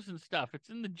cars and stuff. It's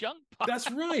in the junk pile.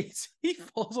 That's right. He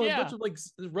falls on a bunch Yeah. of like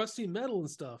rusty metal and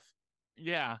stuff.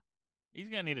 Yeah. He's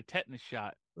going to need a tetanus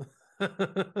shot.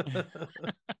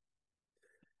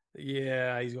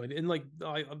 Yeah, he's going to. And like,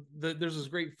 there's this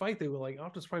great fight. They were like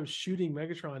Optimus Prime shooting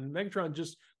Megatron, and Megatron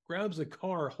just grabs a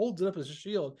car, holds it up as a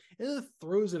shield, and then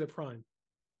throws it at Prime.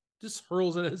 Just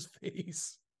hurls it at his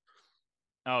face.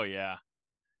 Oh, yeah.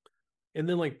 And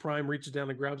then like Prime reaches down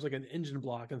and grabs like an engine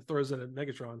block and throws it at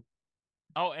Megatron.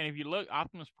 Oh, and if you look,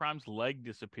 Optimus Prime's leg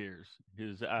disappears.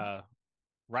 His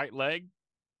right leg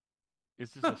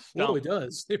is just a Whoa, stump. it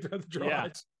does. They forgot to draw Yeah.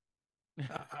 it.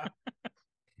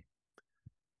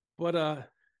 But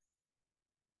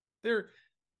they're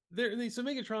so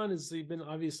Megatron has been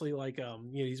obviously like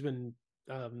he's been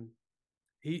um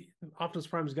he Optimus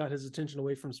Prime's got his attention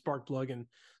away from Sparkplug, and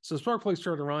so Sparkplug's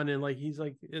trying to run, and like he's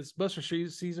like it's Buster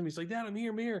sees him, he's like, "Dad, I'm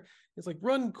here, I'm here." It's like,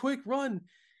 "Run quick, run."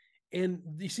 And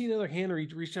you see another hand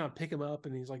reach out and pick him up,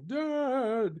 and he's like,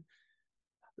 "Dad."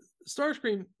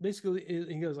 Starscream basically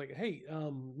he goes like, "Hey,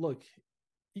 look,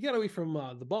 you got away from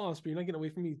the boss, but you're not getting away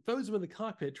from me." Throws him in the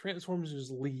cockpit, transforms, and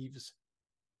just leaves.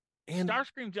 And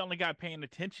Starscream's the only guy paying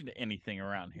attention to anything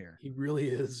around here. he really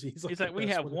is. He's like He's the like, we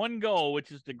best have one. one goal,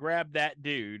 which is to grab that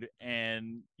dude,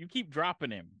 and you keep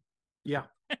dropping him. Yeah.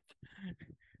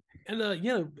 And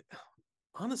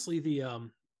honestly, the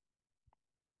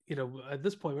at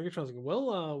this point, Megatron's like,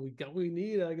 "Well, we got what we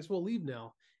need. I guess we'll leave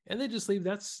now." And they just leave.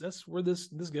 That's where this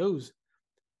goes.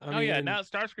 I Oh mean, yeah, and now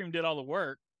Starscream did all the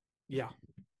work. yeah,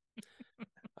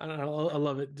 I don't know. I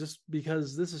love it just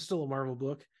because this is still a Marvel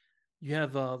book. You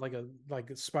have like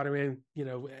a Spider-Man,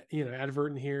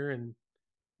 advert in here, and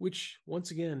which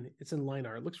once again, it's in line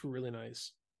art. It looks really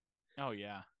nice. Oh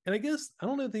yeah, And I guess I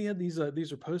don't know if they had these are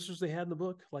posters they had in the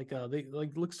book. Like they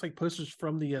like looks like posters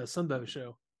from the Sunbow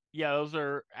show. yeah. Those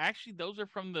are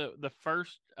from the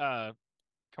first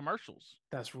commercials.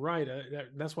 That's right.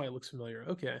 That's why it looks familiar.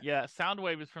 Okay. Yeah,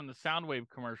 Soundwave is from the Soundwave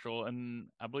commercial, and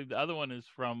I believe the other one is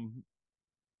from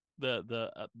the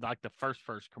like the first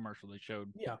commercial they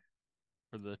showed Yeah.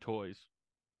 for the toys.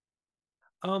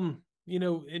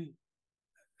 In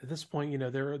at this point,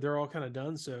 they're all kind of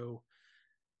done. So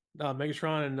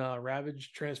Megatron and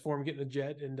Ravage transform, get in the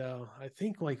jet, and I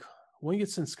think like one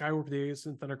gets in Skywarp, the gets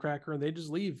in Thundercracker, and they just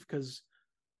leave because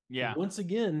Yeah, once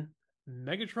again,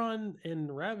 Megatron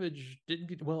and Ravage didn't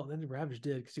get well. Then Ravage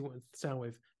did because he went with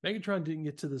Soundwave. Megatron didn't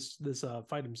get to this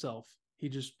fight himself. He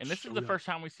just and this is the showed up. first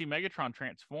time we see Megatron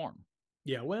transform.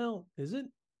 Yeah. Well, is it?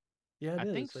 Yeah, it I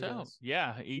think is. I so. guess.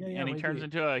 Yeah, Yeah. Yeah. It he might turns be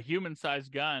into a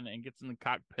human-sized gun and gets in the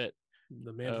cockpit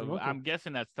the man from of. Uncle. I'm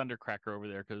guessing that's Thundercracker over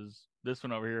there because this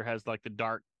one over here has like the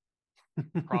dark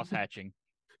cross hatching.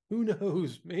 Who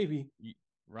knows? Maybe.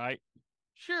 Right?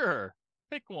 Sure,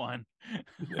 pick one.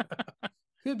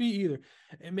 Could be either.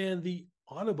 And man, the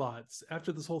Autobots,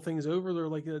 after this whole thing is over, they're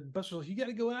like, Buster's like, "You got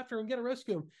to go after him, got to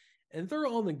rescue him." And they're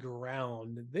on the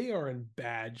ground. They are in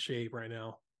bad shape right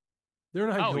now. They're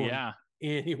not Oh going yeah.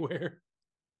 anywhere.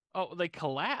 Oh, they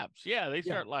collapse. Yeah, they Yeah.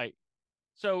 start like.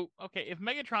 So okay, if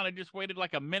Megatron had just waited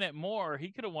like a minute more,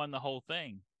 he could have won the whole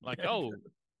thing. Like, Yeah. oh,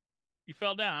 you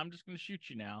fell down. I'm just going to shoot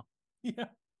you now. Yeah.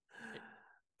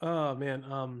 Oh man,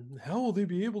 how will they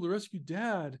be able to rescue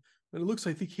Dad when it looks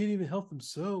like they can't even help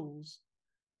themselves?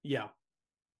 Yeah.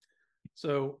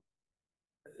 So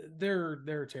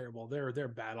they're terrible. They're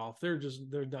bad off. They're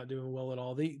not doing well at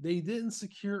all. They didn't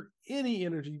secure any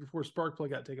energy before Sparkplug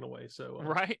got taken away. So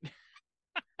Right?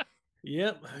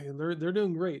 yep, they're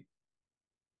doing great.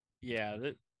 Yeah,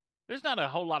 there's not a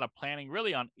whole lot of planning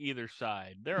really on either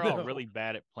side. They're all No. really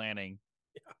bad at planning.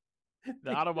 The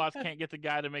They Autobots had can't get the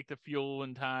guy to make the fuel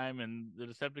in time, and the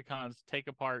Decepticons take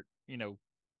apart,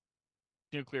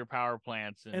 nuclear power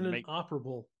plants and and an make,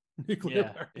 operable nuclear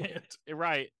yeah, power plant.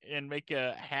 right, and make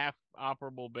a half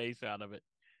operable base out of it.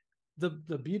 The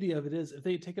beauty of it is if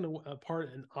they had taken apart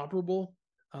an operable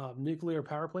nuclear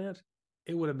power plant,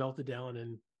 it would have melted down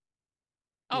and you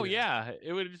Oh know yeah,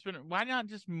 it would have just been. Why not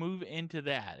just move into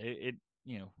that? It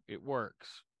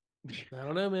works, I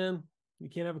don't know, man. You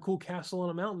can't have a cool castle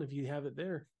on a mountain if you have it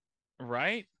there.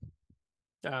 right?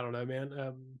 I don't know, man.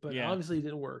 But Yeah, obviously it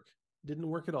didn't work. Didn't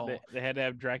work at they all. they had to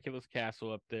have Dracula's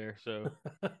castle up there. So,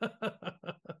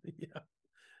 Yeah.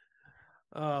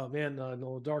 Oh man,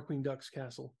 no, Darkwing Duck's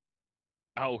castle,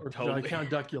 oh, or totally. Count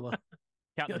Duckula.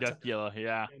 Count Yeah, Duckula,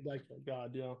 yeah. Count Duckula.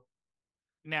 God, yeah.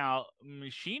 Now,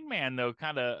 Machine Man though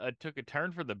kind of took a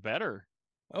turn for the better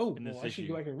Oh in well, this I should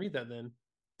go issue. back and read that then.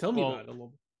 Tell me about Well, it a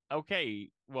little.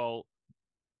 okay, well,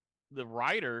 the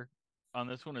writer on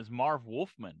this one is Marv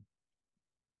Wolfman,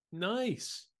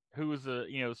 Nice. who was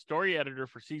a story editor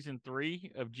for season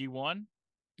 3 of G1.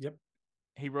 Yep.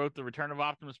 He wrote the Return of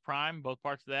Optimus Prime, both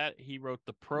parts of that. He wrote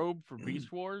the Probe for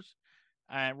Beast Wars,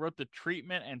 and wrote the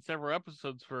treatment and several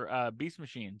episodes for Beast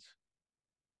Machines.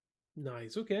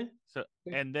 Nice. Okay. So,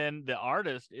 Okay. and then the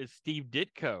artist is Steve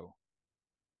Ditko.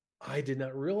 I did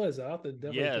not realize that. I'll have to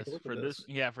definitely take a Yes, look at this.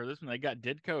 for this one, they got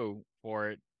Ditko for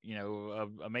it.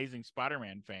 Of Amazing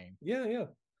Spider-Man fame. Yeah, yeah.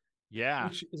 Yeah,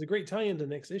 Which is a great tie into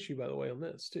next issue, by the way, on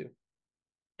this too.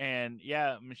 and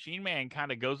yeah, Machine Man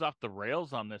kind of goes off the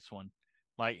rails on this one.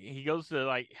 Like he goes to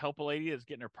like help a lady that's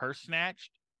getting her purse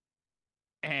snatched,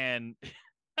 and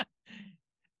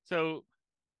so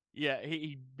yeah,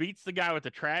 he beats the guy with the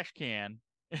trash can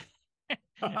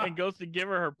and goes to give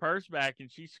her purse back,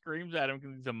 and she screams at him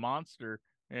because he's a monster.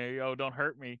 And, oh, don't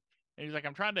hurt me! And he's like,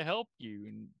 "I'm trying to help you,"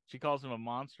 and she calls him a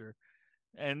monster.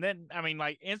 And then, I mean,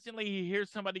 like instantly he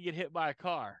hears somebody get hit by a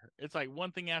car. It's like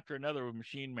one thing after another with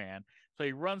Machine Man. So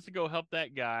he runs to go help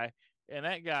that guy. And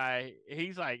that guy,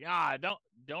 he's like,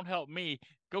 don't help me.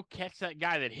 Go catch that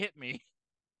guy that hit me.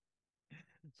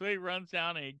 So he runs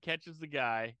down and he catches the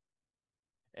guy.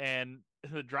 And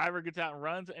the driver gets out and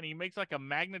runs, and he makes like a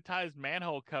magnetized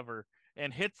manhole cover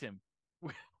and hits him.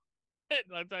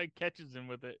 That's how he catches him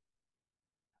with it.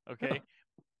 Okay.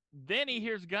 Then he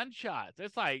hears gunshots.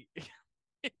 It's like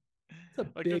It's a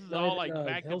like this big is night all at like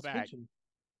back to Hell's back. Kitchen.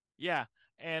 Yeah.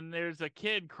 And there's a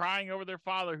kid crying over their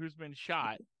father who's been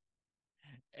shot.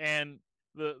 And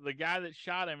the guy that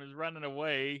shot him is running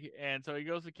away. And so he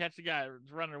goes to catch the guy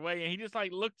that's running away. And he just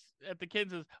like looks at the kid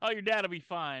and says, "Oh, your dad'll be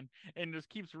fine." And just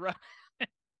keeps running. And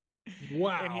he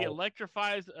Wow.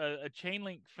 electrifies a chain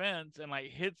link fence and like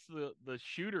hits the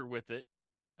shooter with it.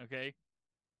 Okay.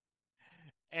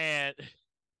 And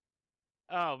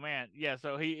oh man. Yeah.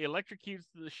 So he electrocutes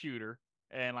the shooter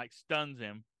and like stuns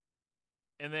him.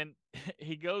 And then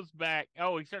he goes back.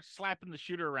 Oh, he starts slapping the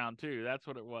shooter around too. That's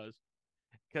what it was.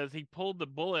 Because he pulled the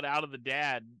bullet out of the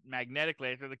dad magnetically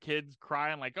after the kid's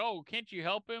crying, like, "Oh, can't you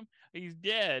help him? He's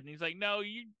dead." And he's like, "No,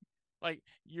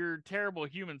 your terrible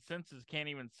human senses can't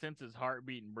even sense his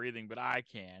heartbeat and breathing, but I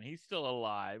can. He's still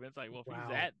alive." And it's like, well, if he's Wow.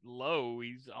 that low,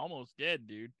 he's almost dead,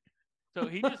 dude. So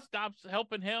he just stops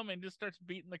helping him and just starts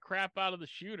beating the crap out of the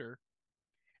shooter.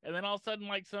 And then all of a sudden,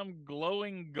 like some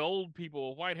glowing gold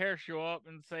people with white hair show up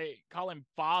and call him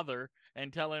father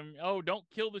and tell him, "Oh, don't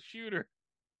kill the shooter."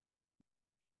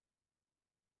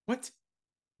 What?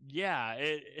 Yeah,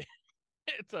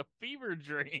 it's a fever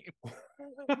dream.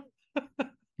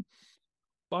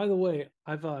 By the way,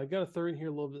 I've got to throw in here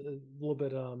a little bit. A little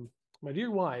bit. My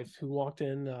dear wife, who walked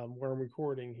in where I'm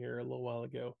recording here a little while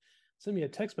ago, sent me a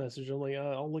text message. I'm like,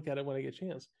 I'll look at it when I get a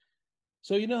chance.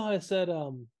 So you know how I said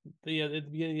at the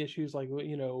beginning of the issue is like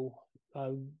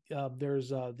there's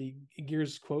the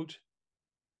Gears quote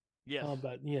Yes,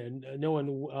 but no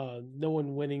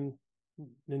one winning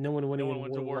no one no winning one in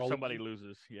went war to we're war, all somebody losing.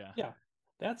 loses. Yeah. Yeah,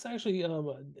 that's actually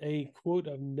a quote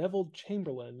of Neville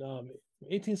Chamberlain,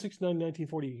 1869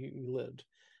 1940 he lived,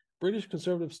 British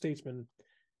conservative statesman.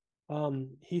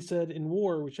 He said, "In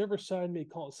war, whichever side may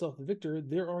call itself the victor,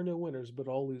 there are no winners, but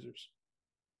all losers."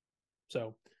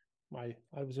 So, I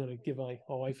was going to give my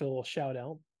wife a little shout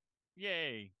out.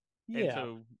 Yay. And Yeah,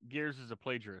 so Gears is a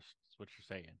plagiarist, is what you're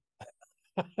saying.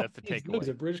 That's the He's a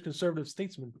takeaway. British conservative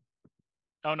statesman.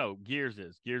 Oh no, Gears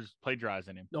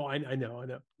plagiarizing him. No, I know, I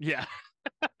know. Yeah.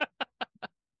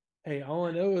 Hey, all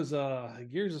I know is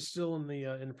Gears is still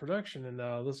in production, and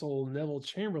this old Neville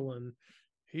Chamberlain,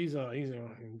 he's gone in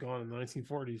the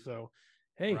 1940s. So,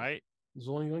 hey, Right. there's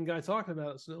only one guy talking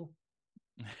about it still.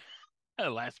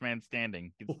 Last man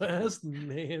standing gets the quote. Last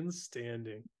man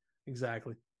standing.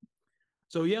 Exactly.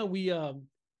 So yeah, we I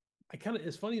kind of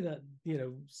it's funny that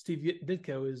Steve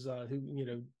Ditko is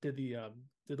who did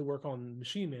the work on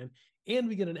Machine Man, and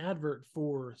we get an advert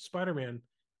for Spider-Man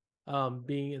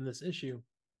being in this issue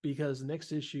because the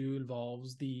next issue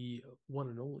involves the one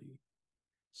and only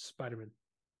Spider-Man.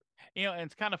 And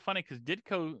it's kind of funny because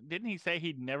Ditko didn't he say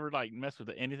he'd never like mess with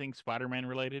anything Spider-Man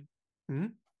related? Mm-hmm.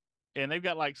 And they've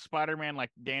got like Spider-Man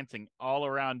like dancing all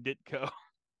around Ditko.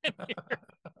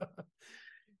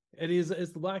 And it's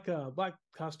the black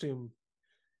costume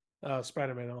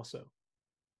Spider-Man also.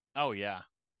 Oh yeah.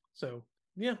 So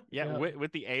yeah, Yeah,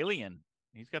 with the alien.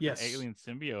 He's got the yes, alien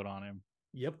symbiote on him.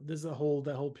 yep. This is that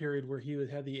whole period where he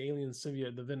had the alien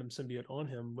symbiote, the Venom symbiote on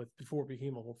him with before it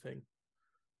became a whole thing.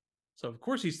 So of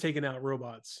course he's taking out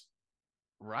robots.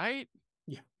 Right?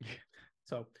 Yeah.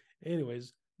 So,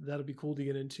 anyways, that'll be cool to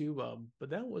get into. But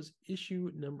that was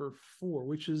issue number 4,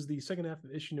 which is the second half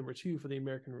of issue number 2 for the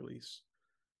American release.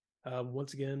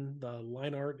 Once again, the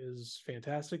line art is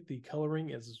fantastic. The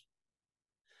coloring is,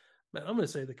 man, I'm going to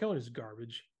say the color is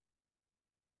garbage.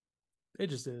 It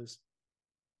just is.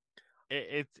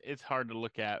 It's hard to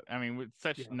look at. I mean, with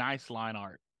such nice line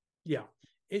art. Yeah,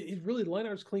 it really, the line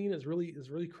art's clean. It's really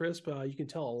crisp. You can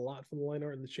tell a lot from the line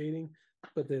art and the shading,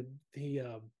 but the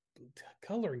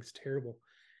coloring's terrible.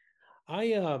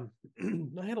 I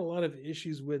I had a lot of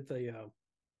issues with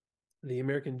the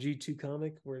American G2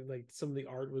 comic where like some of the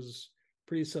art was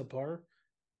pretty subpar,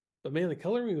 but man, the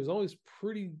coloring was always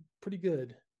pretty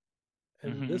good.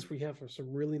 And Mm-hmm. this we have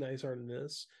some really nice art in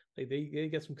this. Like they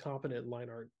get some competent line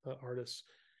art artists,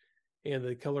 and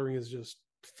the coloring is just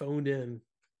phoned in.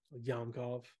 Like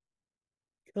Yamkov,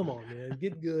 come on, man,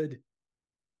 get good.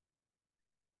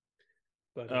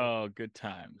 But Oh, good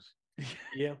times.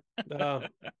 yeah,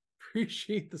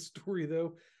 appreciate the story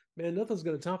though, man. Nothing's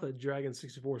gonna top that Dragon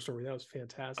 64 story. That was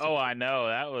fantastic. Oh, I know.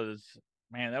 That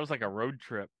was like a road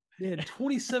trip. Man,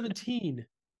 2017,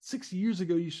 6 years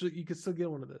ago, you could still get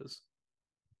one of those.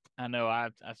 I know. I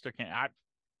still can't.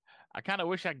 I kind of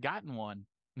wish I'd gotten one.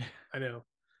 I know.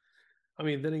 I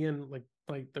mean, then again,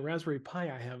 like the Raspberry Pi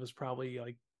I have is probably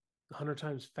like 100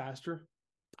 times faster.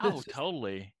 Oh, It's just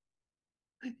totally.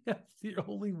 yeah, the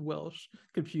only Welsh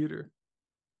computer.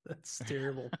 That's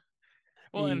terrible.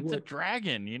 Well, And and you it's a what?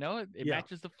 dragon, it Yeah,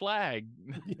 matches the flag.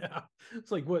 yeah.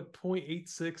 It's like what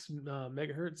 0.86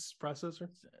 megahertz processor.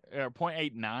 Or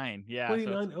 0.89. Yeah, so it's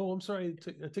 29. Oh, I'm sorry, I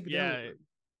took it down a yeah, little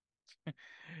bit.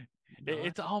 Not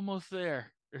it's almost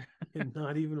there.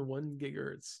 not even 1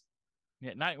 gigahertz.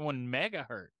 Yeah, not 1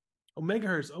 megahertz. Oh,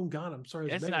 megahertz. Oh God, I'm sorry.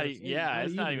 It's It's not megahertz. Oh, yeah, not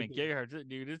it's not even a even gigahertz. gigahertz,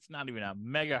 dude. It's not even a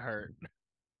megahertz.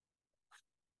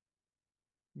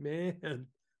 Man,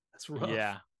 that's rough.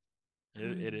 Yeah,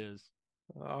 it is.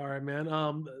 All right, man.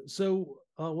 So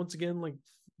once again, like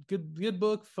good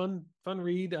book, fun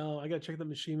read. I gotta check the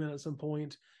Machine Man at some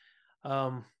point.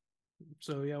 Um,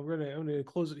 so yeah, I'm gonna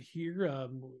close it here.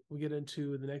 We get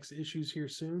into the next issues here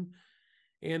soon.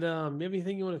 And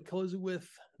anything you want to close it with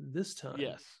this time?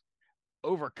 Yes.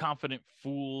 Overconfident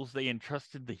fools, they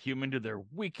entrusted the human to their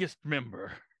weakest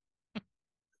member.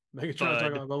 Megatron's talking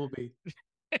Bud. about Bumblebee.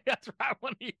 That's right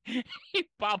when he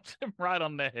pops him right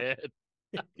on the head.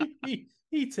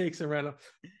 he takes him right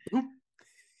off.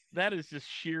 That is just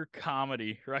sheer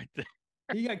comedy right there.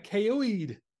 He got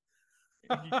KO'd.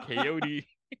 Coyote.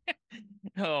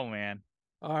 Oh man.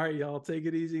 All right, y'all. Take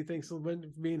it easy. Thanks so much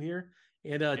for being here.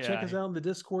 And check us Yeah. out in the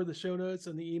Discord, the show notes,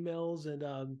 and the emails,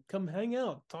 and come hang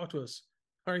out. Talk to us.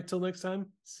 All right, till next time.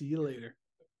 See you later.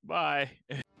 Bye.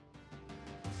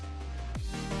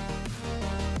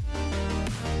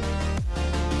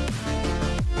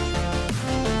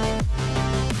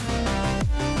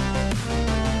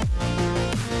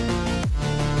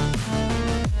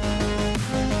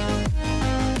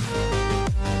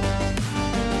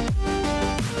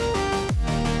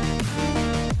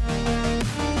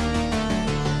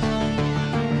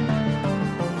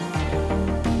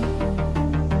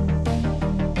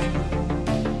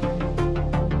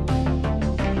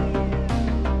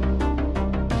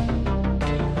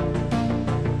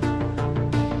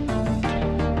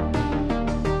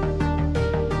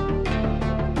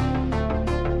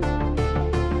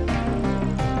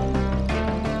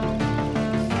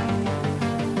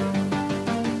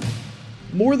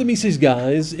 More the Mises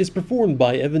Guys is performed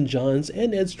by Evan Johns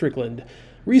and Ed Strickland.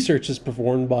 Research is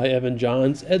performed by Evan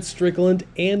Johns, Ed Strickland,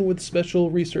 and with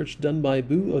special research done by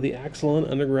Boo of the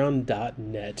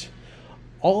AxelonUnderground.net.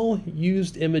 All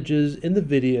used images in the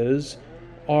videos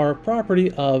are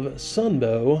property of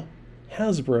Sunbow,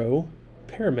 Hasbro,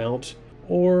 Paramount,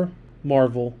 or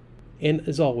Marvel. And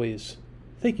as always,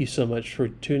 thank you so much for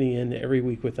tuning in every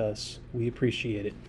week with us. We appreciate it.